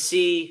 And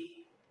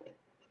C,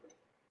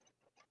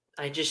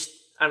 I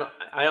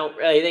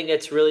think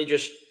it's really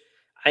just,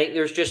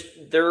 there's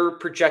just their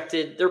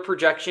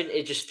projection.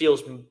 It just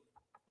feels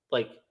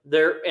like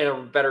they're in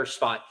a better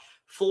spot.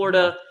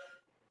 Florida,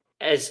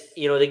 as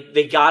you know,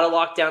 they got to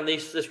lock down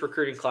this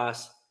recruiting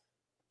class.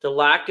 The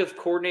lack of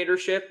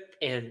coordinatorship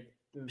and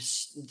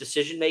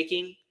decision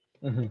making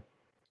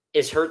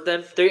has hurt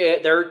them.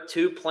 They're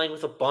too playing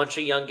with a bunch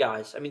of young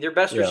guys. Their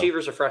best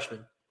receivers are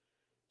freshmen.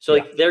 So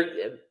like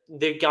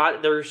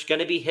there's going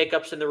to be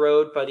hiccups in the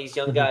road by these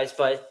young guys,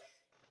 but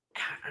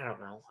I don't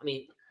know.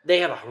 They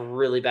have a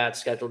really bad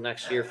schedule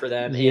next year for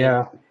them.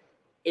 Yeah.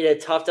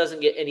 And tough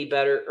doesn't get any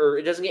better, or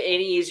it doesn't get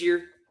any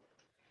easier.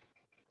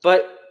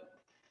 But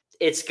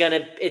it's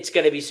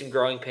gonna be some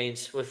growing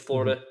pains with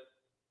Florida.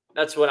 Mm-hmm.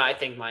 That's what I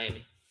think.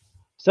 Miami.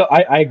 So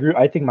I agree.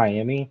 I think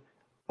Miami.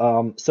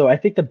 So I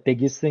think the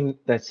biggest thing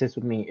that sits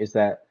with me is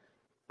that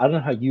I don't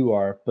know how you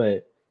are,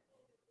 but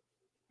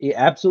it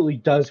absolutely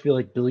does feel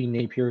like Billy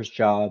Napier's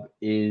job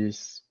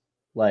is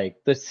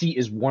like the seat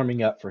is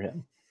warming up for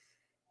him.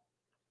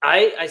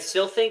 I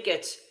still think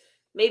it's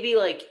maybe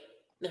like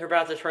they're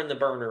about to turn the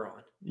burner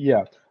on.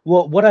 Yeah.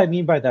 Well, what I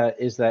mean by that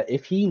is that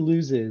if he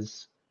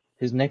loses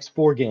his next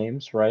 4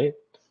 games, right,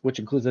 which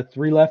includes the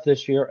 3 left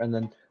this year, and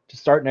then to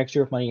start next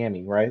year with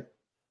Miami, right?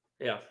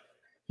 Yeah.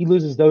 He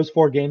loses those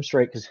 4 games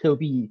straight because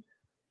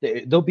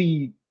they'll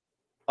be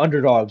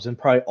underdogs in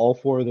probably all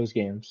 4 of those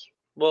games.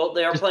 Well,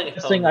 they are playing at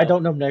home. I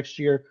don't know next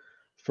year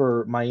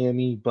for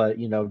Miami, but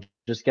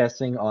just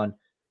guessing on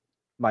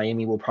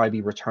Miami will probably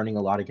be returning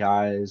a lot of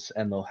guys,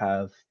 and they'll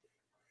have,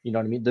 you know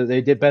what I mean?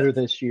 They did better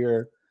this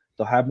year.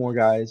 They'll have more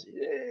guys.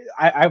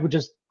 I would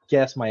just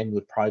guess Miami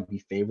would probably be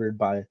favored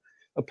by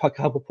a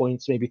couple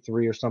points, maybe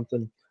 3 or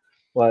something.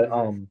 But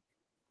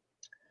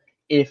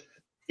if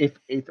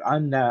if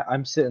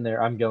I'm sitting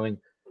there, I'm going,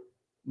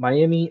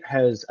 Miami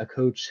has a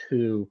coach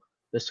who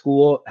the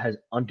school has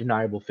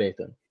undeniable faith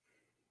in.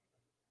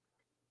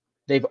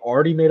 They've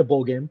already made a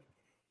bowl game.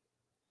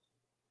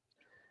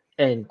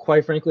 And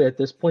quite frankly, at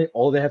this point,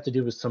 all they have to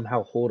do is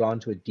somehow hold on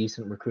to a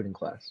decent recruiting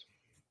class.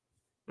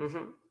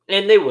 Mm-hmm.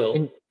 And they will.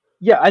 And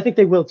yeah, I think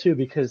they will too,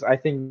 because I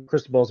think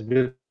Cristobal's a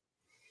good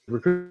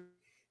recruiter.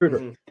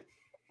 Mm-hmm.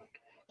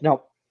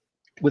 Now,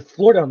 with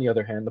Florida, on the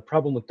other hand, the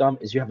problem with them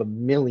is you have a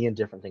million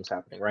different things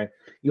happening, right?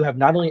 You have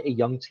not only a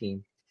young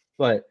team,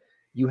 but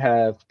you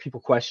have people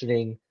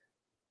questioning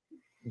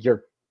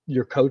your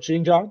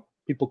coaching job,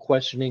 people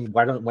questioning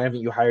why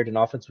haven't you hired an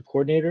offensive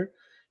coordinator?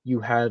 You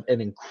have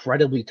an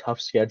incredibly tough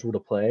schedule to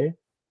play,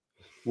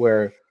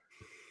 where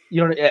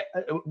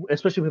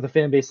especially with a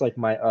fan base like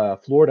my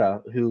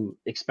Florida, who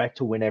expect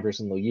to win every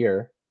single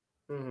year,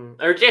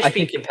 or just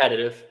be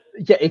competitive.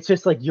 Yeah, it's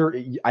just like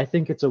I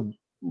think he's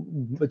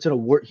in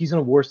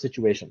a worse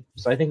situation.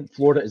 So I think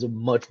Florida is a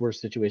much worse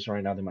situation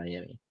right now than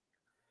Miami.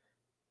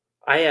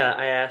 I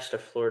asked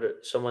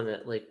someone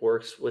that like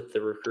works with the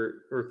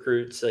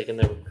recruits like in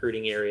the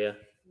recruiting area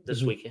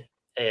this weekend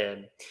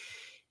and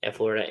at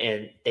Florida,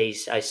 and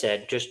I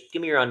said, just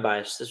give me your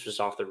unbiased. This was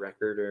off the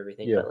record or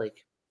everything, but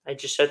like I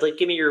just said, like,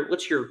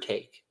 what's your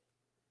take?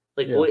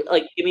 Like,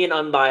 give me an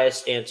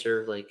unbiased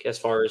answer. Like, as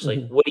far as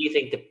like, what do you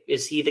think?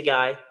 Is he the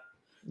guy?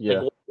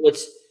 Yeah. Like,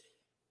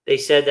 they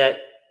said that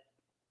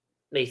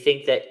they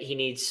think that he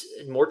needs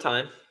more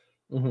time,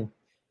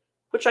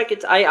 which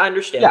I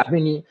understand. Yeah, I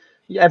mean,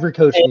 every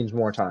coach needs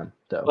more time,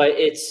 though. But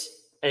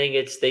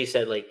they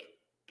said like,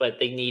 but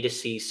they need to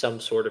see some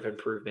sort of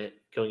improvement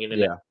going into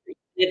next week.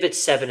 If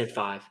it's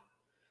 7-5,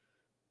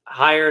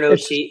 hire an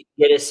OC,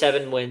 get us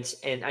 7 wins,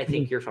 and I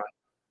think you're fine.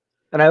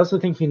 And I also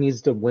think he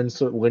needs to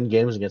win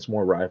games against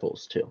more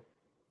rivals too.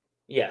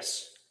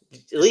 Yes,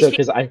 at least be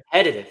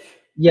competitive.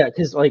 Yeah,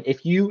 because like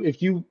if you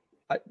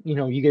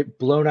you get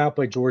blown out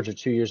by Georgia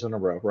 2 years in a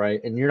row,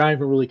 right? And you're not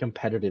even really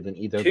competitive in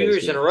either of those 2 years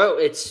games. in a row,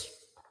 it's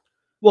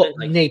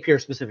Napier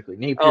specifically.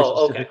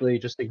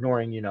 Just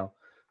ignoring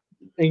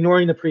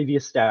the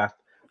previous staff,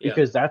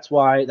 because that's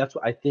what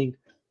I think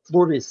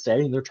Florida is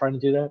saying they're trying to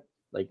do that.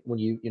 Like when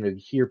you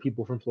hear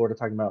people from Florida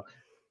talking about,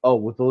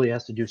 well, Billy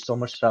has to do so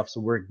much stuff, so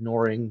we're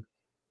ignoring,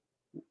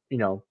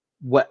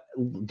 what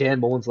Dan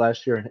Mullen's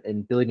last year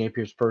and Billy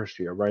Napier's first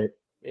year, right?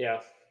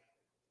 Yeah.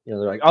 They're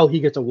like, oh, he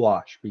gets a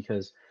wash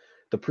because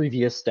the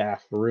previous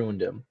staff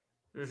ruined him.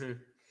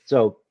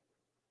 So,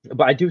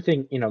 but I do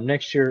think,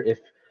 next year, if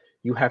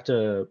you have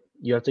to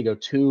go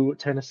to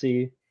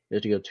Tennessee, you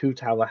have to go to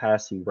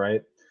Tallahassee,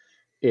 right?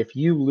 If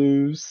you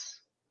lose,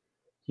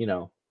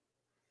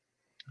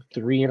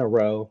 3 in a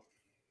row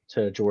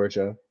to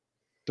Georgia,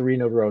 3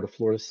 in a row to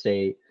Florida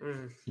State,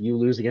 you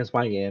lose against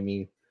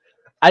Miami,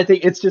 I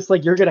think it's just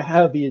like you're going to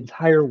have the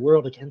entire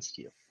world against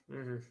you.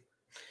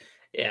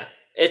 Yeah.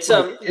 It's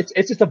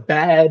just a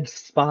bad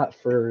spot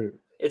for.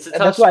 It's a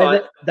tough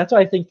spot. That's why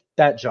I think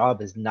that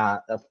job is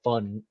not a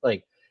fun.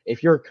 Like,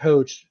 if you're a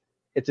coach,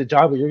 it's a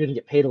job where you're going to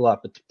get paid a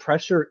lot, but the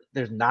pressure.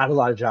 There's not a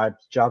lot of jobs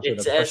where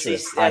the pressure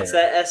is higher. That's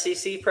that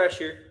SEC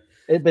pressure.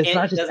 But it's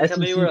not just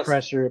SEC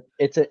pressure.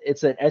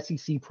 It's an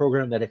SEC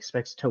program that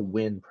expects to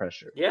win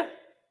pressure. Yeah,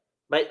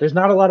 but there's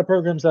not a lot of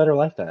programs that are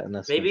like that in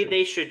this. Maybe country.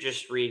 They should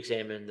just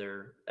re-examine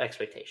their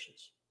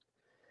expectations.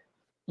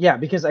 Yeah,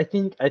 because I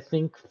think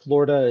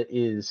Florida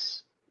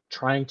is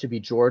trying to be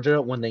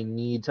Georgia when they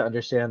need to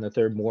understand that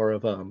they're more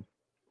of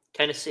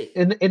Tennessee.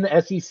 In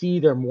the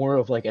SEC, they're more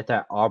of like at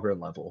that Auburn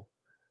level,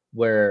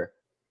 where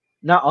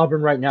not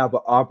Auburn right now,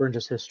 but Auburn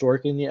just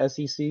historically in the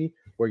SEC,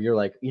 where you're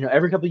like,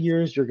 every couple of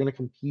years you're going to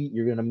compete,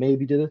 you're going to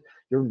maybe do this.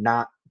 You're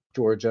not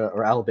Georgia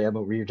or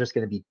Alabama, where you're just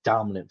going to be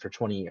dominant for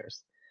 20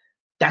 years.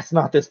 That's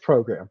not this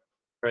program.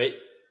 Right.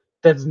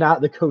 That's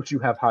not the coach you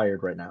have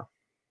hired right now.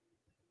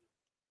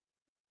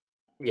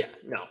 Yeah,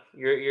 no,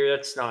 you're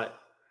that's not.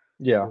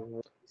 Yeah.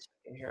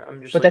 Here,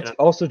 I'm just. But that's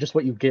also just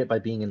what you get by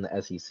being in the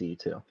SEC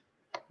too.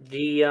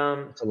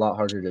 It's a lot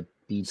harder to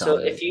beat. So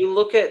if you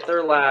look at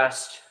their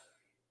last,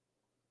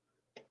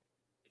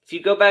 if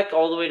you go back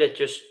all the way to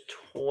just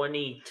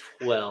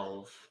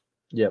 2012.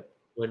 Yep.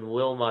 When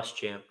Will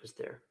Muschamp was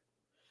there.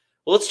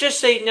 Well, let's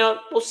just say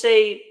we'll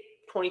say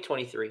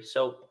 2023.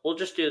 So we'll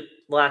just do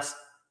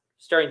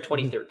starting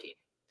 2013.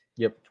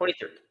 Yep.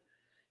 2013.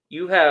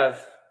 You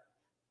have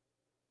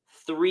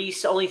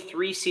only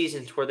 3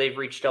 seasons where they've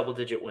reached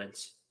double-digit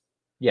wins.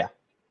 Yeah.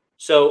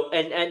 So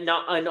and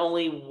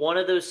only one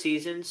of those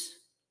seasons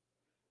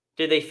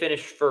did they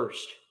finish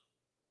first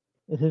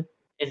in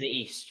the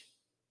East.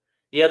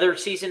 The other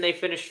season they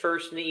finished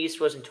first in the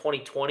East was in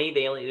 2020.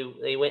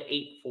 They went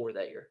 8-4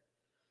 that year.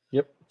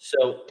 Yep.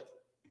 So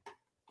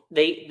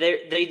they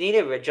need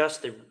to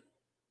adjust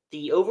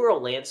the overall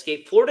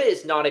landscape. Florida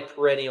is not a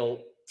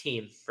perennial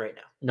team right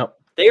now. No.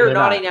 They are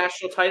not a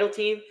national title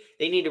team.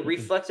 They need to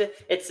reflect it.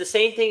 It's the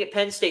same thing that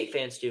Penn State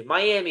fans do.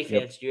 Miami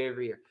fans do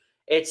every year.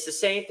 It's the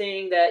same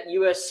thing that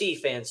USC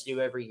fans do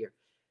every year.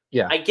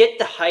 Yeah. I get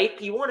the hype.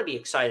 You want to be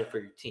excited for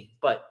your team,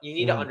 but you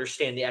need to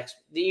understand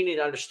you need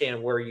to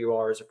understand where you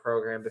are as a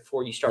program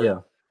before you start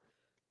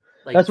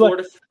Like That's what 4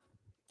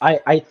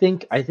 to. I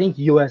think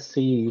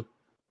USC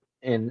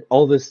and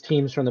all those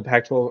teams from the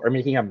Pac-12 are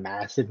making a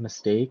massive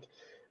mistake.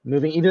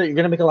 Moving either you're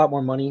going to make a lot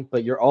more money,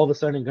 but you're all of a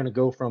sudden going to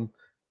go from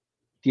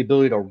the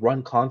ability to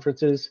run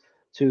conferences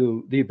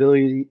to the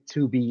ability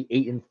to be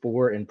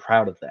 8-4 and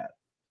proud of that.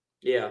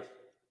 Yeah.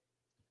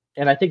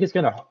 And I think it's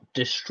going to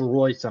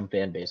destroy some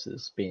fan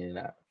bases being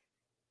that.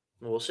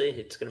 We'll see.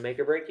 It's going to make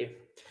or break you.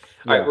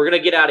 All right, we're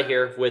going to get out of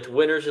here with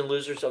winners and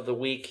losers of the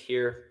week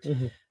here.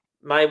 Mm-hmm.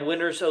 My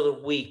winners of the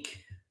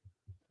week,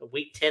 the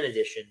Week 10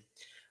 edition.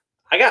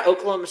 I got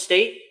Oklahoma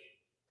State.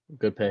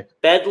 Good pick.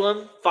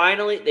 Bedlam,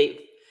 finally,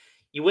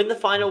 you win the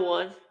final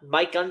one.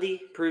 Mike Gundy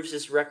proves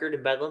his record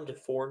in Bedlam to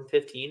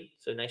 4-15.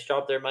 So nice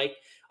job there, Mike.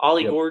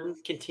 Ollie Gordon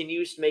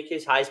continues to make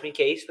his Heisman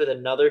case with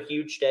another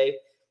huge day,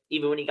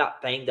 even when he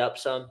got banged up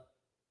some.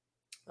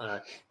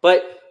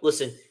 But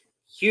listen,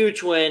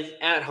 huge win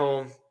at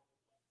home.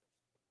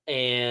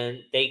 And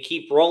they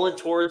keep rolling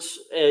towards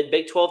a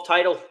Big 12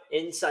 title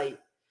in sight.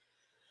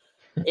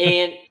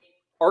 And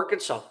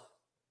Arkansas,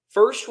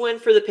 first win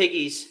for the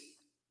Piggies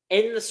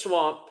in the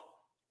swamp.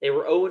 They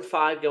were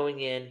 0-5 going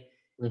in.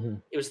 Mm-hmm.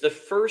 It was the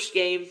first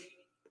game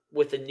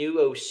with a new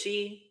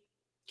OC.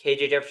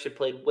 KJ Jefferson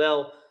played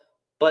well.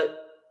 But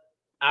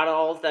out of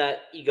all of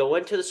that, you go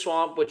into the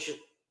swamp, which,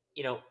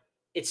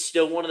 it's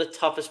still one of the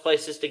toughest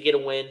places to get a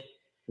win.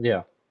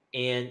 Yeah.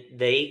 And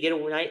they get a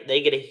win.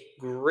 They get a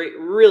great,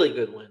 really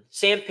good win.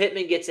 Sam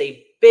Pittman gets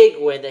a big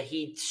win that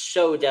he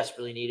so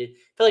desperately needed.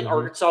 I feel like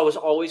Arkansas was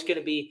always going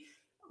to be.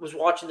 Was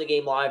watching the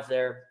game live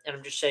there, and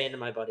I'm just saying to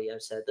my buddy, I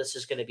said, "This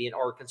is going to be an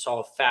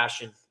Arkansas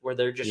fashion where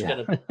they're just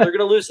they're going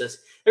to lose this.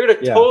 They're going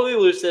to totally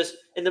lose this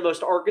in the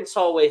most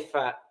Arkansas way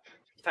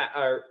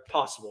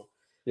possible."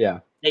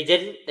 Yeah, they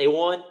didn't. They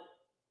won,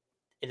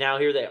 and now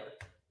here they are.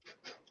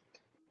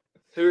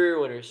 Who are your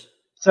winners?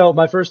 So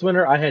my first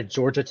winner, I had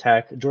Georgia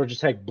Tech. Georgia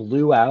Tech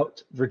blew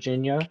out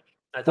Virginia,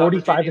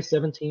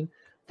 45-17.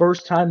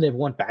 First time they've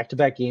won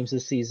back-to-back games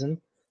this season.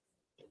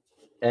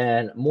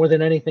 And more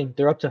than anything,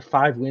 they're up to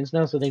 5 wins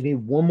now, so they need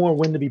one more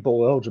win to be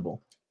bowl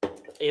eligible.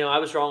 I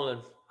was wrong.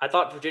 I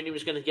thought Virginia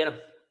was going to get them,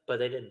 but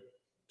they didn't.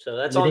 So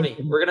that's on me.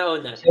 We're going to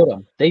own that. Killed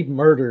them. They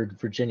murdered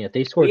Virginia.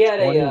 They scored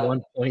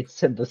 21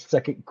 points in the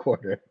second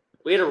quarter.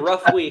 We had a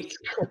rough week.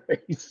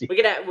 Crazy.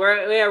 We had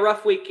a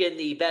rough week in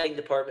the betting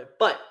department,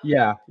 but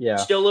yeah,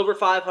 still over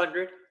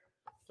 500.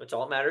 That's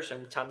all that matters.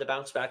 And time to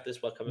bounce back this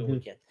upcoming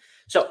weekend.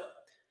 So,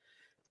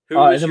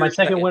 and then my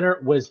second winner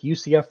was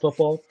UCF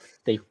football.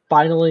 They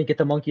finally get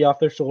the monkey off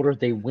their shoulder.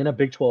 They win a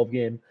Big 12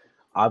 game.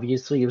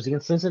 Obviously, it was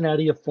against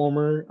Cincinnati, a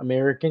former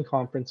American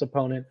Conference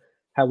opponent.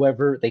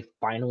 However, they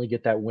finally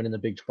get that win in the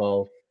Big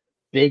 12.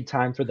 Big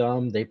time for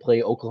them. They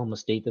play Oklahoma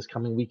State this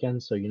coming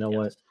weekend. So, you know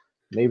what?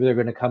 Maybe they're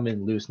going to come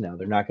in loose now.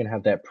 They're not going to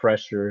have that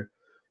pressure.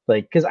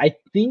 Because I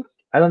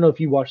don't know if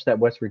you watched that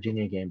West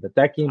Virginia game, but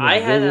that game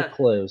was really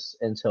close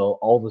until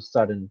all of a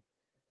sudden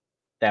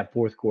that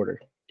fourth quarter.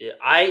 Yeah,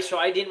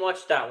 I didn't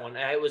watch that one.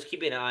 I was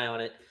keeping an eye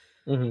on it.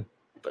 Mm-hmm.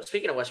 But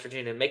speaking of West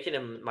Virginia, making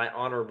him my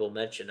honorable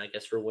mention, I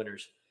guess, for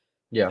winners.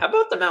 Yeah. How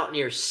about the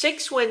Mountaineers?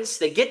 6 wins.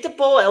 They get the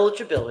bowl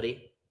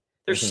eligibility.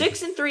 They're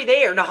 6-3.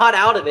 They are not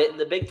out of it in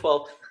the Big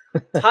 12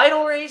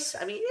 title race.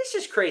 I mean, it's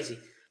just crazy.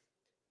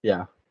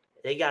 Yeah.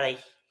 They got a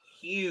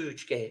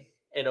huge game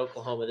in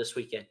Oklahoma this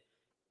weekend.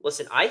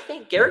 Listen, I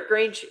think Garrett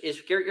Granger is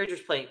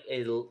playing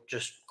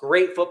just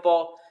great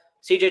football.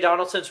 CJ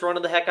Donaldson's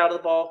running the heck out of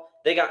the ball.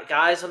 They got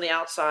guys on the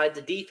outside.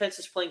 The defense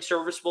is playing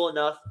serviceable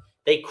enough.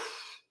 They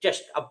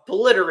just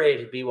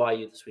obliterated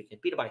BYU this weekend.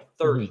 Beat them by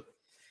 30. Mm-hmm.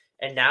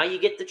 And now you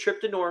get the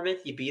trip to Norman.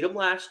 You beat them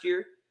last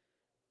year.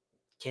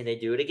 Can they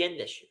do it again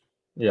this year?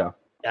 Yeah.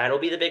 That'll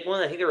be the big one.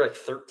 I think they're like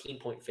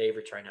 13-point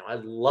favorites right now. I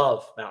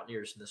love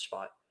Mountaineers in this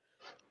spot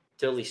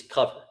to at least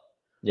cover.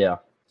 Yeah.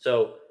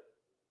 So,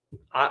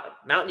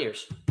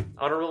 Mountaineers,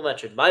 honorable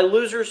mention. My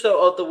losers,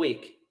 though, of the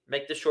week.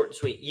 Make this short and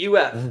sweet.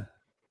 UF. Mm-hmm.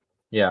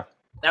 Yeah.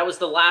 That was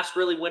the last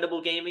really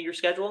winnable game of your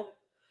schedule.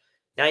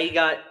 Now you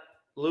got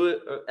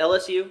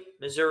LSU,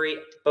 Missouri,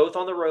 both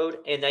on the road,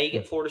 and now you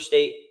get Florida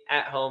State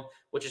at home,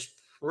 which is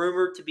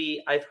rumored to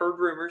be – I've heard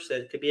rumors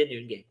that it could be a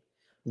noon game.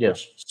 Yeah.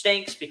 Which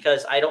stinks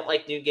because I don't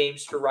like noon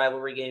games for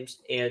rivalry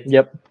games. And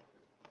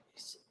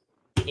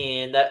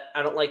And that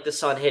I don't like the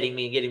sun hitting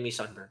me and getting me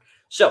sunburned.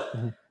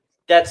 So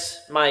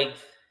that's my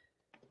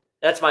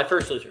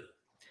first loser.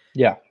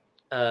 Yeah.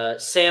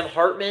 Sam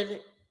Hartman,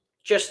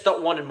 just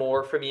wanted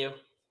more from you.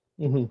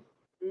 Mm-hmm.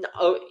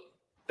 No,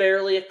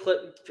 barely a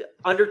clip,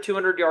 under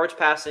 200 yards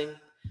passing.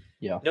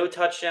 Yeah. No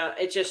touchdown.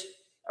 It just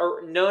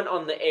or none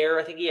on the air.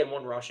 I think he had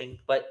 1 rushing,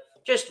 but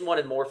just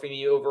wanted more from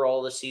you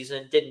overall this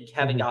season.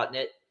 Haven't gotten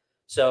it.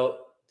 So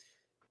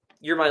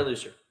you're my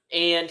loser.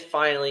 And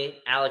finally,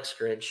 Alex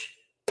Grinch.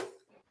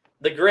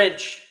 The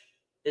Grinch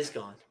is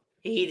gone.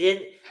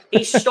 He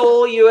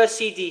stole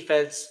USC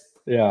defense.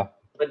 Yeah.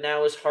 But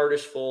now his heart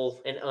is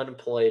full and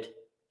unemployed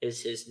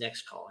is his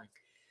next calling.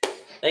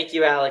 Thank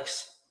you,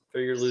 Alex, for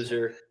your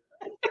loser.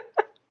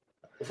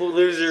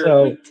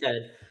 Week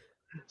 10.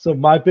 So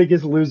my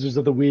biggest losers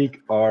of the week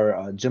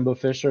are Jimbo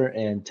Fisher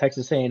and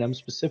Texas A&M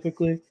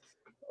specifically.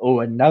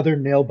 Oh, another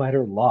nail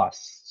biter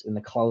loss in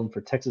the column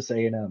for Texas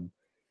A&M.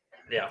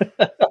 Yeah.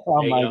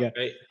 Oh my God!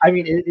 Right? I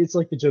mean, it's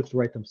like the jokes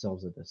write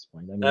themselves at this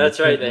point. I mean, That's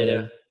right. They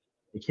do.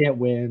 They can't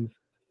win.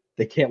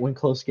 They can't win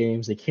close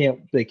games. They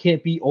can't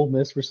beat Ole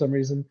Miss for some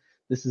reason.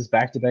 This is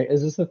back to back.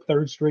 Is this the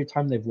third straight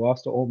time they've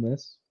lost to Ole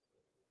Miss?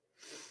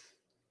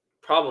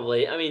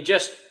 Probably. I mean,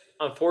 just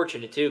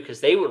unfortunate too,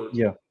 because they were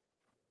Yeah.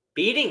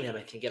 beating them,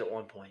 I think, at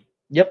one point.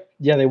 Yep.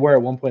 Yeah, they were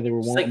at one point. They were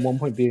It's like 1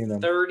 point beating them.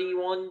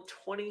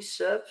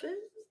 31-27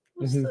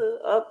 was Mhm.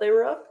 the up. They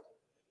were up.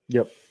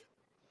 Yep.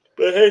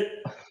 But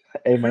hey,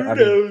 Hey, who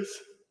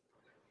knows?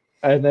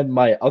 And then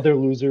my other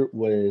loser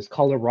was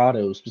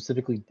Colorado,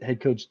 specifically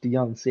head coach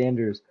Deion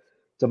Sanders,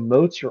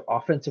 demotes your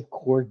offensive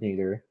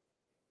coordinator,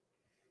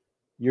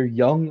 your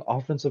young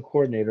offensive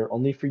coordinator,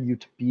 only for you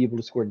to be able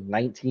to score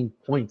 19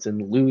 points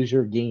and lose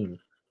your game.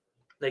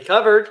 They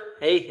covered.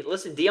 Hey,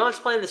 listen, Deion's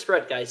playing the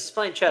spread, guys. He's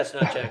playing chess,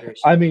 not checkers.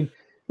 I mean,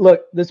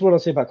 look, this is what I'll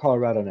say about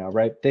Colorado now,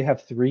 right? They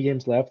have 3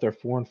 games left. They're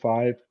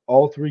 4-5.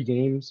 All 3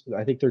 games,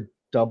 I think they're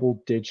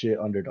double-digit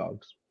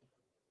underdogs.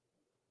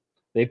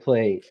 They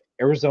play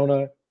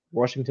Arizona,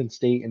 Washington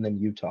State, and then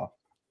Utah.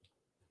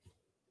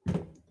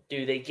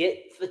 Do they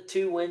get the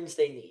 2 wins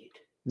they need?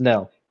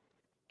 No.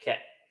 Okay.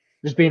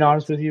 Just being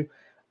honest with you,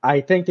 I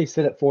think they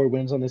sit at 4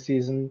 wins on the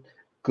season.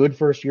 Good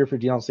first year for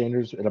Deion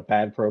Sanders at a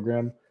bad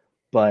program,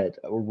 but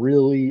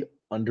really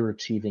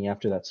underachieving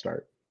after that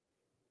start.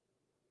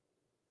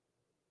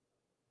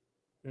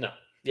 No.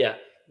 Yeah.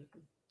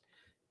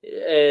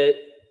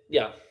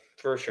 Yeah,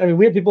 for sure. I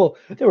mean,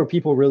 there were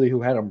people really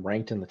who had them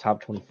ranked in the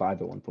top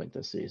 25 at one point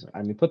this season.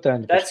 I mean, put that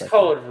into perspective. That's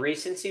called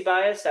recency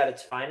bias at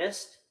its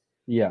finest.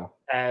 Yeah.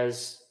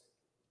 As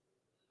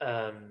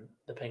the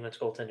Penguins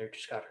goaltender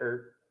just got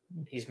hurt.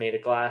 He's made a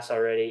glass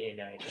already, and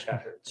now he just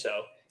got hurt.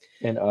 So,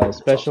 and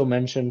special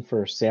mention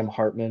for Sam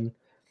Hartman.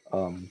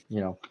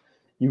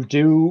 You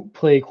do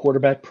play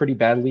quarterback pretty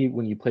badly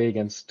when you play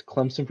against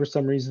Clemson for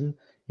some reason.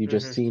 You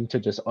just seem to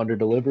just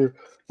underdeliver,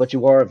 but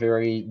you are a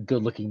very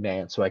good-looking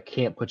man, so I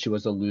can't put you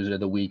as a loser of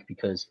the week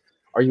because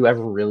are you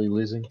ever really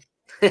losing?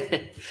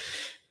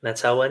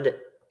 That's how I'll end it.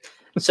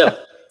 So,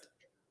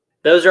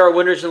 those are our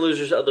winners and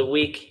losers of the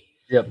week.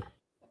 Yep.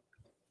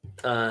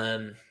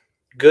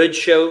 Good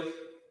show.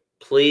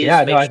 Please.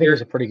 Yeah, no, I think it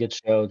was a pretty good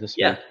show this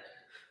week.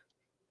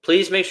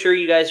 Please make sure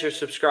you guys are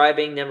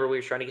subscribing. Remember, we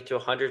were trying to get to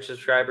 100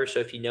 subscribers. So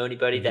if you know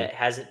anybody that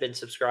hasn't been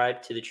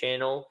subscribed to the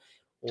channel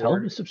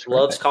or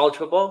loves college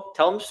football,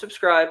 tell them to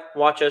subscribe.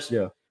 Watch us.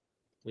 Yeah.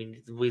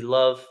 We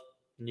love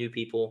new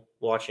people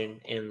watching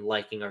and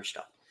liking our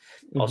stuff.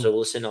 Also,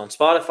 listen on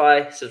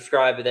Spotify.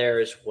 Subscribe there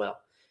as well.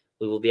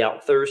 We will be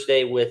out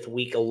Thursday with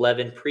Week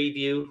 11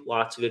 preview.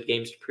 Lots of good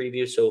games to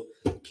preview. So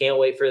can't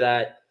wait for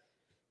that.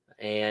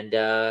 And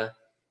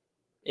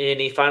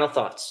any final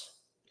thoughts?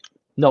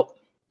 Nope.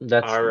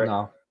 That's all right.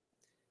 No.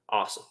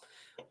 Awesome.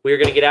 We're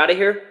going to get out of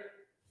here.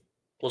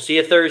 We'll see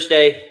you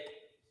Thursday.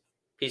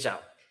 Peace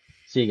out.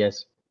 See you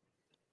guys.